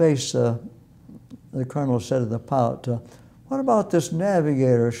back to the base, the colonel said to the pilot, "What about this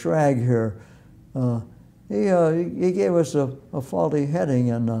navigator, Schrag here? He gave us a faulty heading,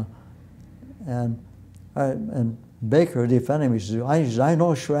 and Baker defended me. He says, I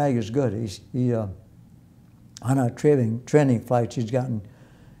know Schrag is good. He on our training flights, he's gotten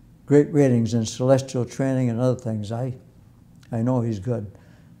great ratings in celestial training and other things. I know he's good."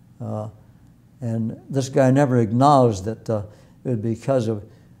 And this guy never acknowledged that it was because of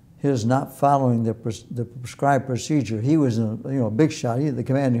his not following the prescribed procedure. He was a big shot. He, the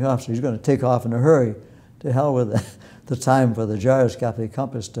commanding officer, he's going to take off in a hurry. To hell with the time for the gyroscopic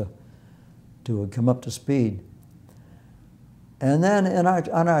compass to come up to speed. And then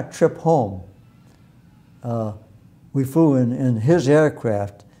on our trip home, we flew in his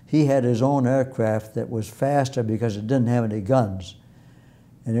aircraft. He had his own aircraft that was faster because it didn't have any guns.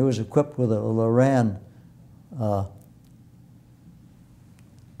 and it was equipped with a Loran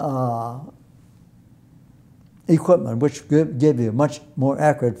equipment, which gave you much more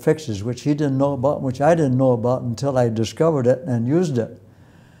accurate fixes, which he didn't know about, which I didn't know about until I discovered it and used it.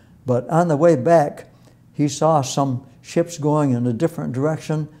 But on the way back, he saw some ships going in a different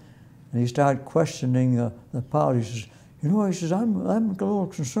direction, and he started questioning the pilot. He says, "You know," he says, I'm a little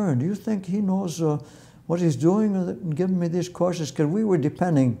concerned. Do you think he knows what he's doing and giving me these courses?" Because we were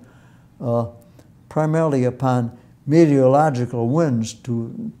depending primarily upon meteorological winds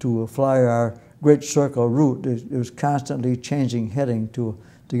to fly our great circle route. It was constantly changing heading to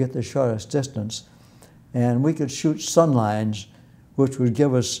get the shortest distance. And we could shoot sun lines, which would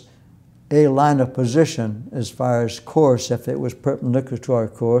give us a line of position as far as course, if it was perpendicular to our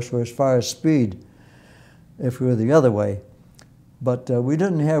course, or as far as speed, if we were the other way. But we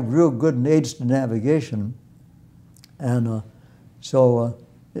didn't have real good aids to navigation. And so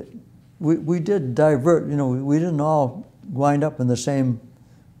we did divert. You know, we didn't all wind up in the same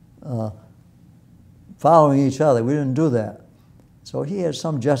following each other. We didn't do that. So he had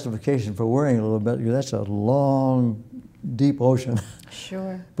some justification for worrying a little bit, because that's a long, deep ocean.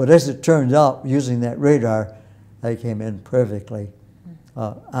 Sure. But as it turned out, using that radar, I came in perfectly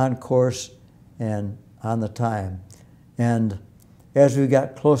on course and on the time. And as we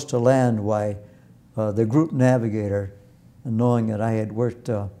got close to land, why, the group navigator, knowing that I had worked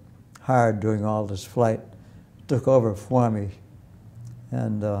hard during all this flight, took over for me.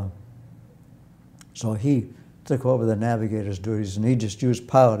 And so he took over the navigator's duties, and he just used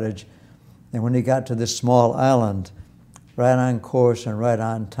pilotage. And when he got to this small island, right on course and right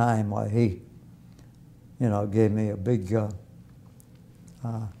on time, why, he, you know, gave me a big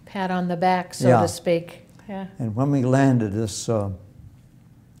pat on the back, so to speak. Yeah. And when we landed, this Colonel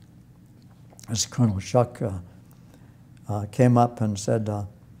Schuck came up and said,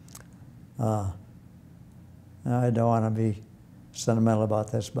 I don't want to be sentimental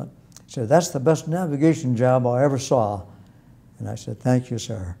about this, but he said, "That's the best navigation job I ever saw." And I said, "Thank you,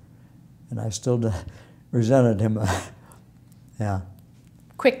 sir." And I still resented him. Yeah.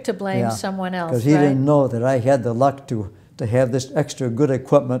 Quick to blame someone else, because he didn't know that I had the luck to have this extra good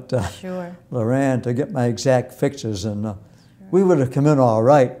equipment, sure. Loran, to get my exact fixes. And sure. We would have come in all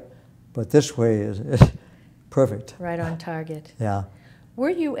right, but this way is perfect. Right on target. Yeah. Were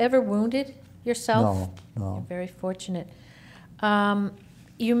you ever wounded yourself? No. You're very fortunate.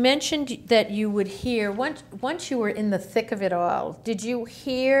 You mentioned that you would hear, once you were in the thick of it all, did you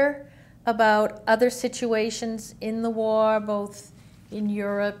hear about other situations in the war, both in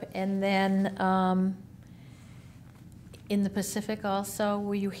Europe and then in the Pacific also?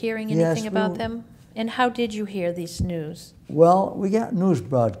 Were you hearing anything about them? And how did you hear these news? Well, we got news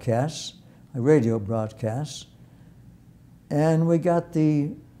broadcasts, radio broadcasts, and we got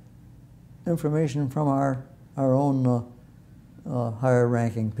the information from our own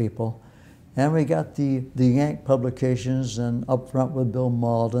higher-ranking people. And we got the Yank publications, and Up Front with Bill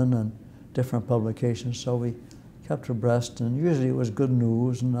Malden, and different publications, so we kept abreast, and usually it was good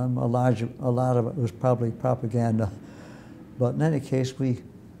news, and a lot of it was probably propaganda. But in any case, we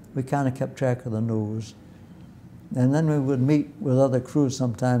kind of kept track of the news. And then we would meet with other crews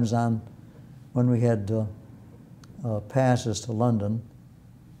sometimes when we had passes to London.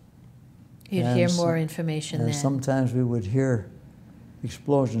 You'd hear more information then. And sometimes we would hear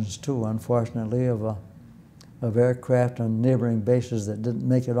explosions too, unfortunately, of aircraft on neighboring bases that didn't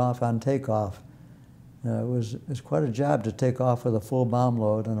make it off on takeoff. It was quite a job to take off with a full bomb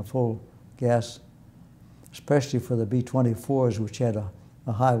load and a full gas, especially for the B-24s, which had a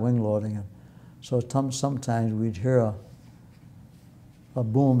high wing loading. And so sometimes we'd hear a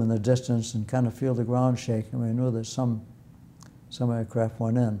boom in the distance and kind of feel the ground shake, and we knew that some aircraft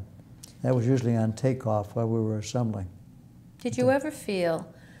went in. That was usually on takeoff while we were assembling. Did you ever feel,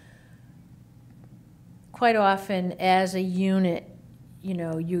 quite often as a unit, you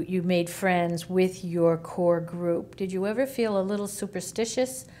know, you made friends with your core group. Did you ever feel a little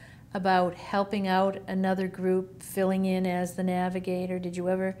superstitious about helping out another group, filling in as the navigator? Did you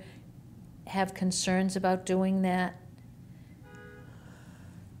ever have concerns about doing that?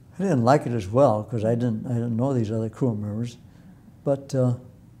 I didn't like it as well, because I didn't know these other crew members. But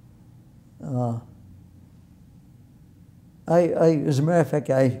as a matter of fact,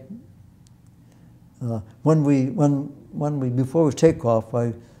 before we take off,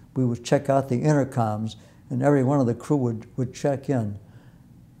 we would check out the intercoms, and every one of the crew would check in.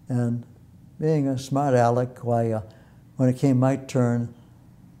 And being a smart aleck, when it came my turn,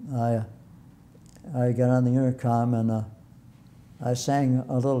 I got on the intercom and I sang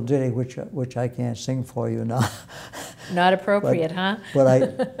a little ditty which I can't sing for you now. Not appropriate, huh?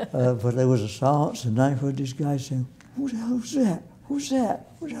 But there was a silence, and I heard these guys saying, "Who the hell's that? Who's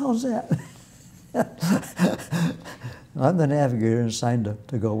that? Who the hell's that?" I'm the navigator and assigned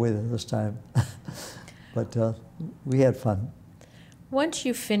to go with it this time. But we had fun. Once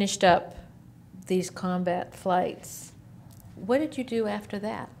you finished up these combat flights, what did you do after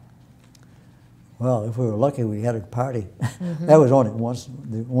that? Well, if we were lucky, we had a party. That was only once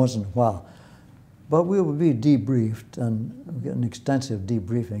in a while. But we would be debriefed, and we get an extensive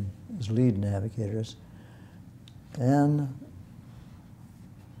debriefing as lead navigators. And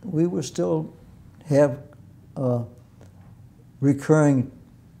we would still have recurring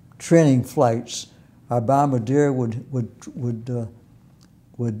training flights. Our bombardier would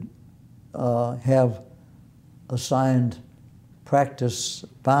have assigned practice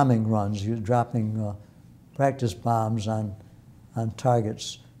bombing runs, dropping practice bombs on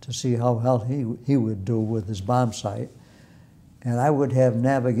targets to see how well he would do with his bomb sight. And I would have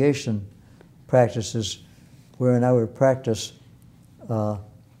navigation practices wherein I would practice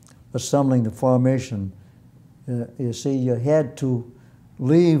assembling the formation. You see, you had to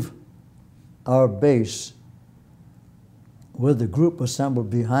leave our base with the group assembled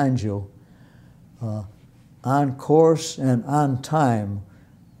behind you on course and on time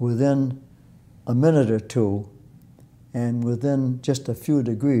within a minute or two and within just a few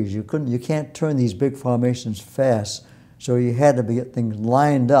degrees. You can't turn these big formations fast, so you had to get things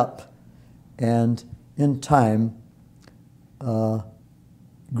lined up and in time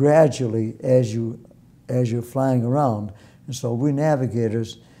gradually as you're flying around. And so we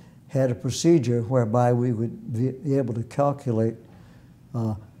navigators had a procedure whereby we would be able to calculate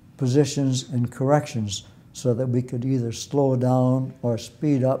positions and corrections so that we could either slow down or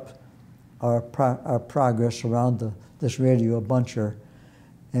speed up our progress around this radio buncher,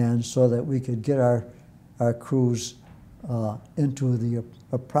 and so that we could get our crews into the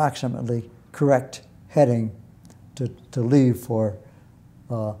approximately correct heading to leave for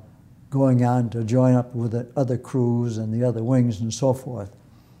going on to join up with the other crews and the other wings and so forth.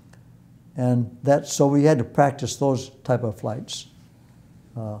 And so we had to practice those type of flights.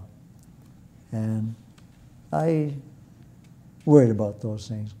 And I worried about those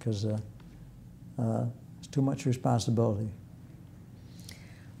things because it's too much responsibility.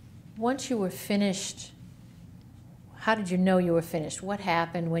 Once you were finished, how did you know you were finished? What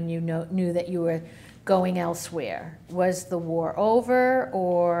happened when you knew that you were going elsewhere? Was the war over,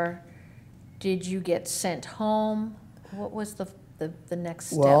 or did you get sent home? What was the next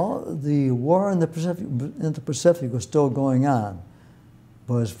step? Well, the war in the Pacific was still going on.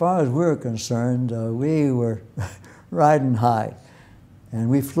 But as far as we were concerned, we were riding high, and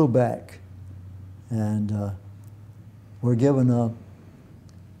we flew back. And were given a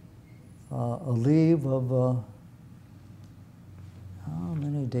leave of, how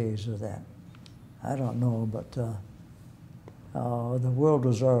many days was that? I don't know, but the world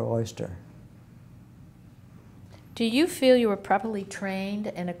was our oyster. Do you feel you were properly trained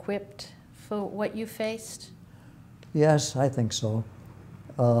and equipped for what you faced? Yes, I think so.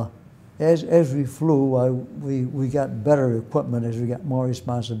 As we flew, we got better equipment as we got more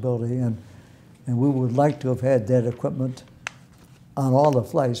responsibility, and we would like to have had that equipment on all the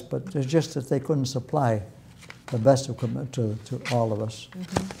flights, but it's just that they couldn't supply the best equipment to all of us.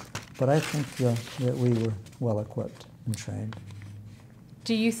 But I think that we were well equipped and trained.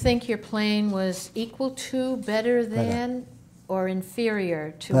 Do you think your plane was equal to, better than, or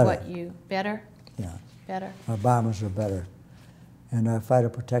inferior to what you, better? Yeah. Better. Our bombers were better, and our fighter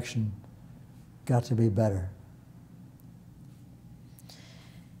protection got to be better.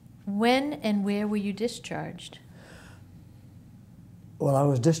 When and where were you discharged? Well, I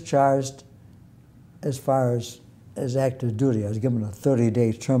was discharged as far as active duty. I was given a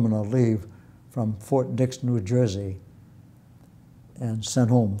 30-day terminal leave from Fort Dix, New Jersey, and sent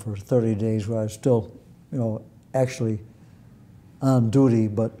home for 30 days where I was still, actually on duty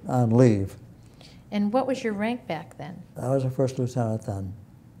but on leave. And what was your rank back then? I was a first lieutenant then.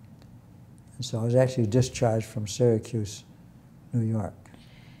 And so I was actually discharged from Syracuse, New York.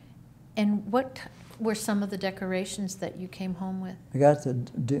 And what were some of the decorations that you came home with? I got the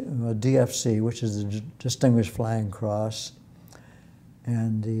DFC, which is the Distinguished Flying Cross,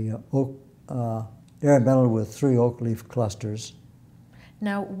 and the air medal with 3 oak leaf clusters.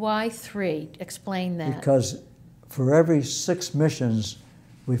 Now, why 3? Explain that. Because for every 6 missions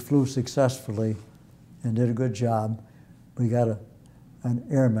we flew successfully and did a good job, we got an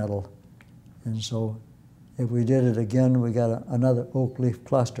air medal. And so if we did it again, we got another oak leaf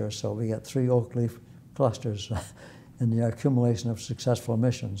cluster. So we got 3 oak leaf clusters in the accumulation of successful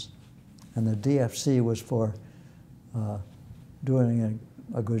missions. And the DFC was for doing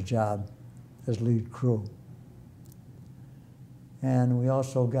a good job as lead crew. And we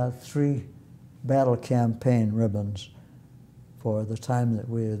also got 3 battle campaign ribbons for the time that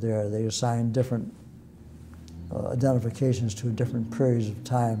we were there. They assigned different identifications to different periods of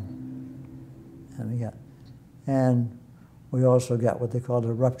time. And we also got what they called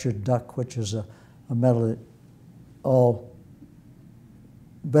a ruptured duck, which is a medal that all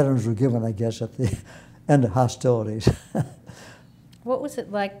veterans were given, I guess, at the end of hostilities. What was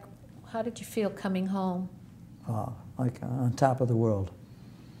it like? How did you feel coming home? Like on top of the world.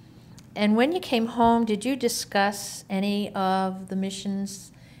 And when you came home, did you discuss any of the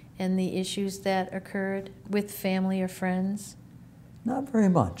missions and the issues that occurred with family or friends? Not very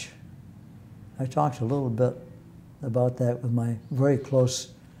much. I talked a little bit about that with my very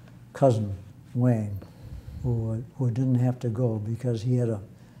close cousin, Wayne, who didn't have to go because he had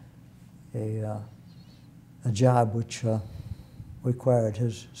a job which required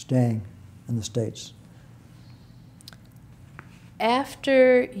his staying in the States.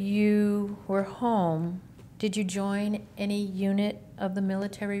 After you were home, did you join any unit of the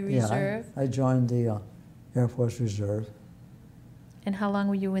military reserve? Yeah, I joined the Air Force Reserve. And how long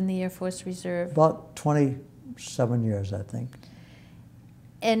were you in the Air Force Reserve? About 27 years, I think.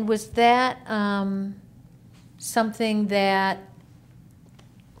 And was that something that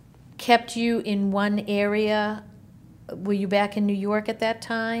kept you in one area? Were you back in New York at that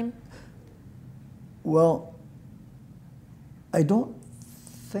time? Well, I don't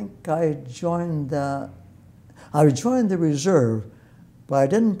think I joined I joined the reserve, but I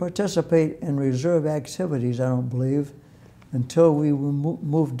didn't participate in reserve activities, I don't believe, until we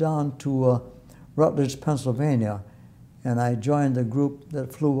moved down to Rutledge, Pennsylvania, and I joined the group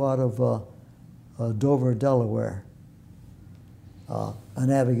that flew out of Dover, Delaware, a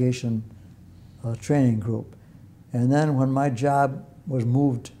navigation training group. And then when my job was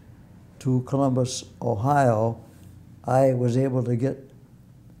moved to Columbus, Ohio, I was able to get,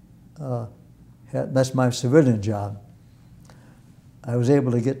 that's my civilian job, I was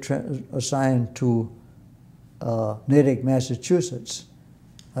able to get assigned to Natick, Massachusetts.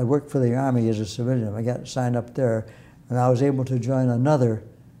 I worked for the Army as a civilian. I got signed up there, and I was able to join another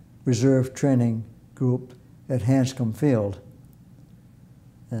reserve training group at Hanscom Field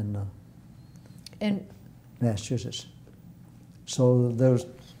in Massachusetts. So there's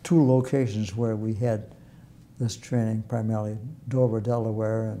 2 locations where we had this training, primarily Dover,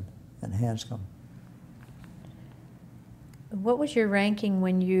 Delaware, and Hanscom. What was your ranking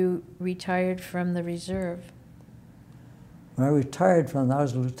when you retired from the reserve? When I retired from it, I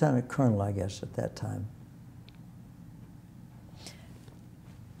was a lieutenant colonel, I guess, at that time.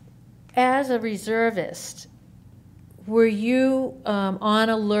 As a reservist, were you on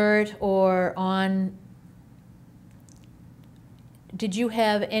alert or did you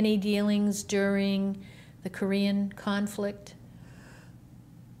have any dealings during the Korean conflict?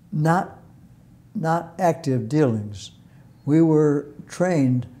 Not active dealings. We were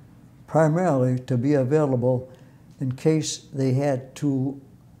trained primarily to be available in case they had to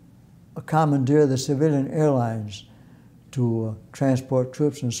commandeer the civilian airlines to transport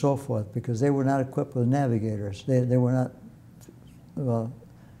troops and so forth, because they were not equipped with navigators. They were not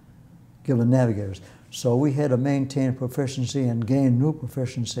given navigators. So we had to maintain proficiency and gain new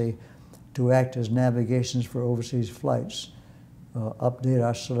proficiency to act as navigations for overseas flights, update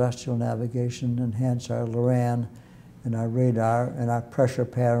our celestial navigation, enhance our LORAN and our radar and our pressure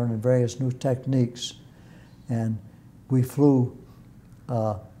pattern and various new techniques. And we flew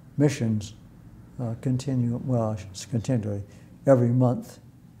missions continually every month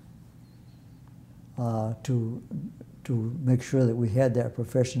to make sure that we had that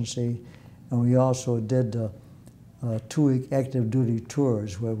proficiency. And we also did 2-week active duty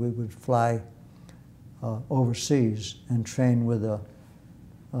tours where we would fly overseas and train with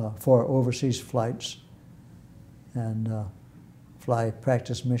for overseas flights and fly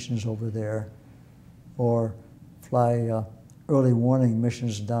practice missions over there, or fly early warning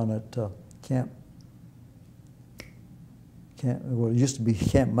missions down at well, it used to be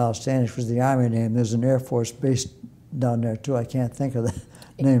Camp Miles Standish was the Army name. There's an Air Force base down there too. I can't think of the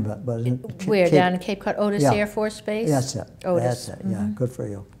name of it. But where, down in Cape Cod? Otis Air Force Base? That's it. Otis. That's it, yeah. Good for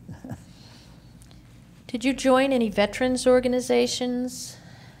you. Did you join any veterans organizations?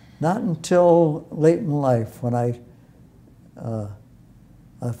 Not until late in life, when I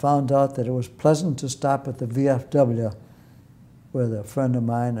found out that it was pleasant to stop at the VFW with a friend of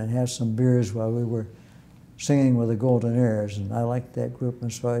mine and have some beers while we were singing with the Golden Ears, and I liked that group,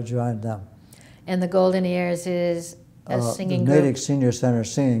 and so I joined them. And the Golden Ears is a singing the group? Natick Senior Center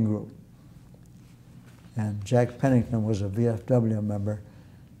singing group. And Jack Pennington was a VFW member,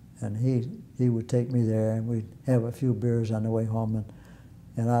 and he would take me there, and we'd have a few beers on the way home,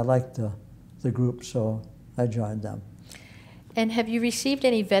 and I liked the group, so I joined them. And have you received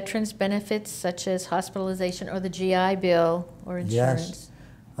any veterans benefits, such as hospitalization or the GI Bill or insurance? Yes.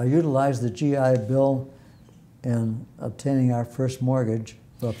 I utilized the GI Bill in obtaining our first mortgage,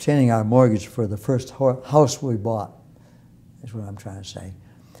 obtaining our mortgage for the first house we bought, is what I'm trying to say.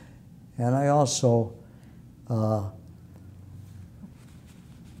 And I also...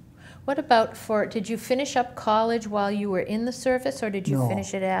 what about did you finish up college while you were in the service, or did you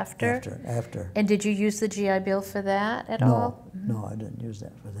finish it after? After. And did you use the GI Bill for that at all? No, I didn't use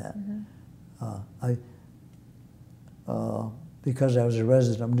that for that. Mm-hmm. Because I was a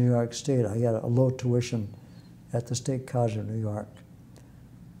resident of New York State, I had a low tuition at the State College of New York.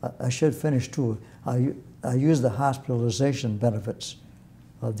 I should finish too. I used the hospitalization benefits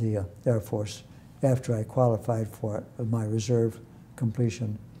of the Air Force after I qualified for it, with my reserve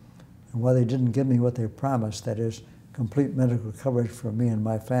completion. And while they didn't give me what they promised, that is, complete medical coverage for me and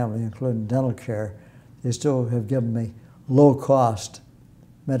my family, including dental care, they still have given me low-cost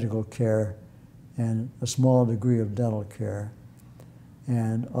medical care and a small degree of dental care.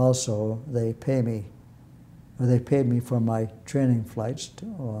 And also, they paid me for my training flights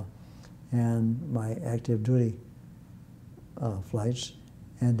and my active duty flights,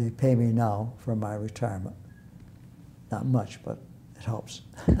 and they pay me now for my retirement. Not much, but it helps.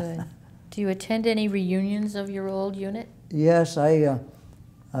 Good. Do you attend any reunions of your old unit? Yes, I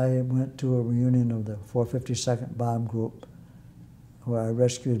went to a reunion of the 452nd Bomb Group, where I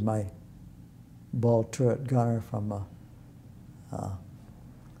rescued my ball turret gunner from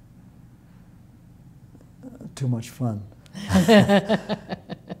too much fun.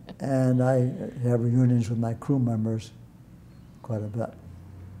 And I have reunions with my crew members quite a bit.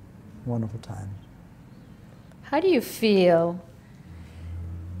 Wonderful times. How do you feel,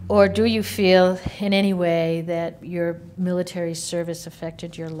 or do you feel in any way, that your military service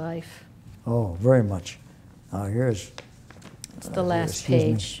affected your life? Oh, very much. Here's... It's the last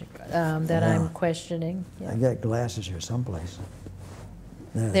page that I'm questioning. Yeah. I got glasses here someplace.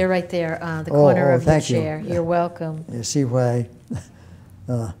 There. They're right there, the corner of the chair. You. You're welcome. You see why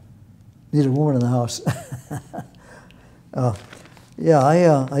I need a woman in the house. Yeah,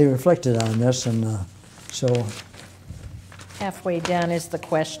 I reflected on this, and so... Halfway down is the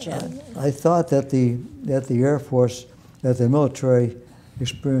question. I thought that the Air Force, that the military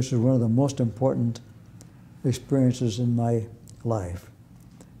experience was one of the most important experiences in my life.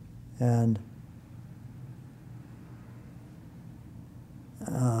 And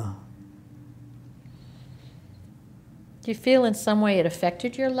do you feel in some way it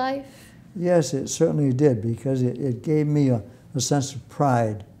affected your life? Yes, it certainly did, because it gave me a sense of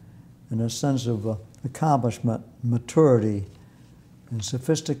pride and a sense of accomplishment, maturity, and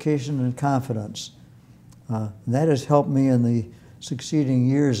sophistication and confidence. And that has helped me in the succeeding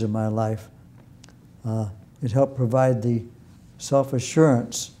years of my life. It helped provide the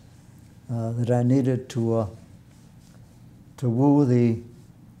self-assurance that I needed to woo the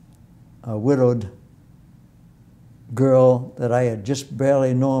widowed girl that I had just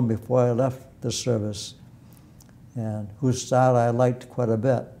barely known before I left the service, and whose style I liked quite a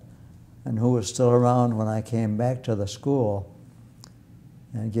bit, and who was still around when I came back to the school,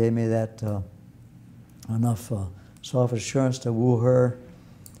 and gave me that enough self-assurance to woo her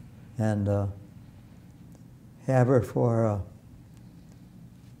and have her for...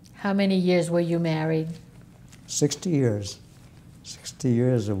 How many years were you married? 60 years. 60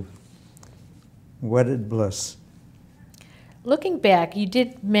 years of wedded bliss. Looking back, you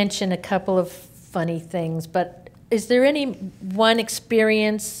did mention a couple of funny things, but is there any one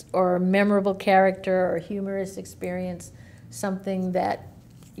experience or memorable character or humorous experience, something that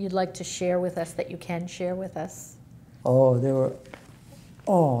you'd like to share with us, that you can share with us? Oh, there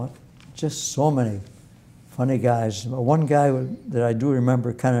were, just so many funny guys. One guy that I do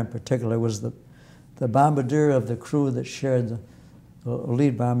remember kind of in particular was the bombardier of the crew that shared, the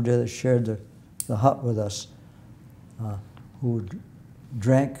lead bombardier that shared the hut with us, who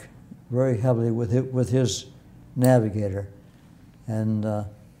drank very heavily with his navigator. And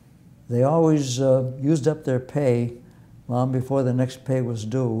they always used up their pay long before the next pay was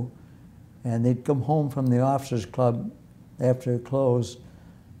due, and they'd come home from the officers' club after it closed,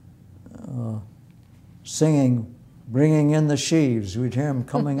 singing, "Bringing in the sheaves." We'd hear them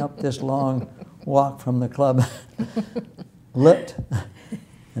coming up this long walk from the club, lit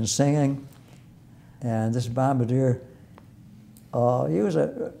and singing. And this bombardier, he was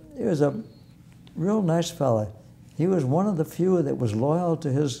a real nice fella. He was one of the few that was loyal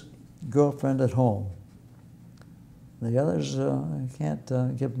to his girlfriend at home. The others I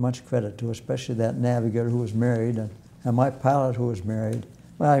can't give much credit to, especially that navigator who was married, and my pilot who was married.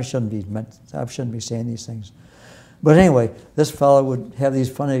 Well, I shouldn't be saying these things. But anyway, this fellow would have these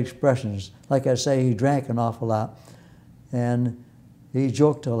funny expressions. Like I say, he drank an awful lot, and he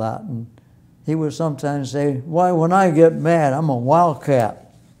joked a lot. And he would sometimes say, "Why, when I get mad, I'm a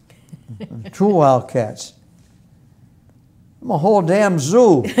wildcat." True wildcats. I'm a whole damn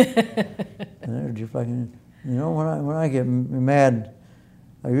zoo. And you fucking, you know, when I get mad,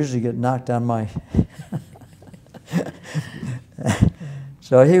 I usually get knocked on my.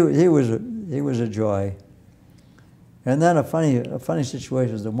 So he was a joy. And then a funny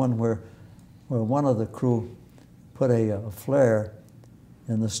situation is the one where one of the crew put a flare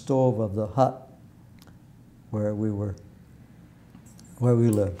in the stove of the hut where we lived,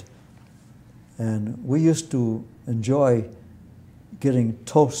 and we used to enjoy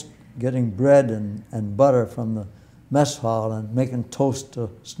getting bread and butter from the mess hall and making toast to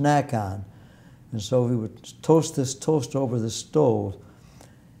snack on. And so we would toast this toast over the stove.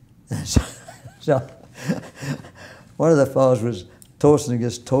 And so one of the fellows was toasting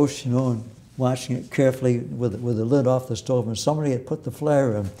his toast, you know, and watching it carefully with the lid off the stove, and somebody had put the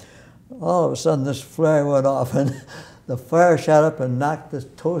flare in. All of a sudden this flare went off, and the fire shot up and knocked this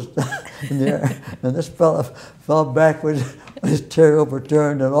toast in the air, and this fellow fell backwards, his chair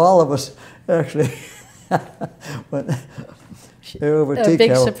overturned, and all of us actually went over tea A big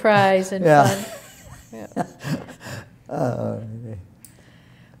kettle. surprise and fun. Yeah.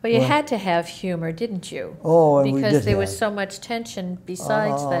 Well, you had to have humor, didn't you? Oh, and we because did there have. was so much tension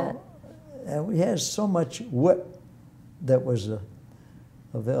besides that. And we had so much wit that was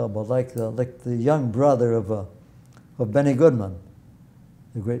available, like the young brother of Benny Goodman,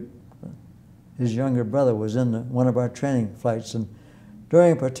 the great. His younger brother was in one of our training flights, and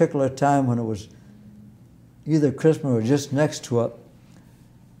during a particular time when it was either Christmas or just next to it,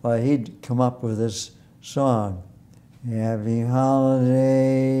 he'd come up with this song, "Happy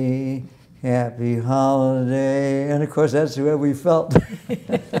Holiday, Happy Holiday," and of course that's the way we felt.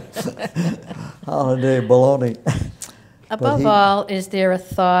 Holiday baloney. Above all, is there a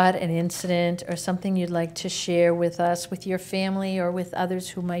thought, an incident, or something you'd like to share with us, with your family, or with others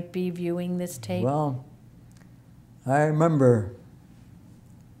who might be viewing this tape? Well, I remember,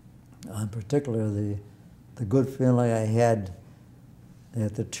 in particular, the good feeling I had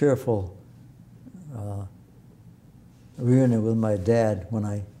at the tearful reunion with my dad when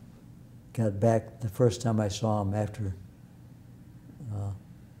I got back the first time I saw him after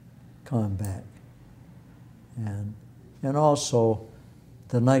coming back. And also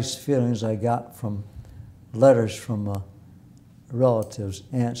the nice feelings I got from letters from relatives,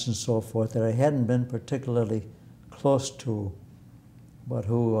 aunts and so forth, that I hadn't been particularly close to, but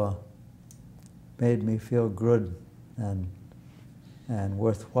who made me feel good and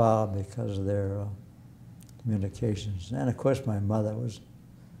worthwhile because of their communications. And of course my mother was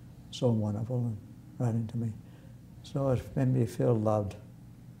so wonderful in writing to me. So it made me feel loved.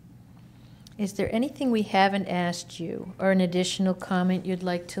 Is there anything we haven't asked you, or an additional comment you'd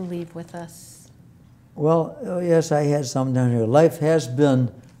like to leave with us? Well, yes, I had some down here. Life has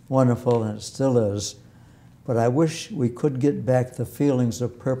been wonderful, and it still is, but I wish we could get back the feelings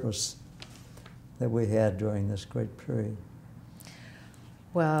of purpose that we had during this great period.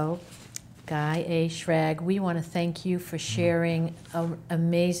 Well, Guy A. Schrag, we want to thank you for sharing an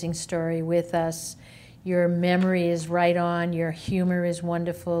amazing story with us. Your memory is right on, your humor is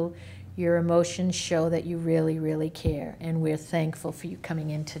wonderful, your emotions show that you really, really care, and we're thankful for you coming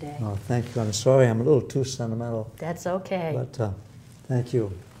in today. Oh, thank you. I'm sorry I'm a little too sentimental, That's okay. but thank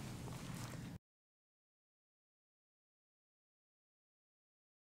you.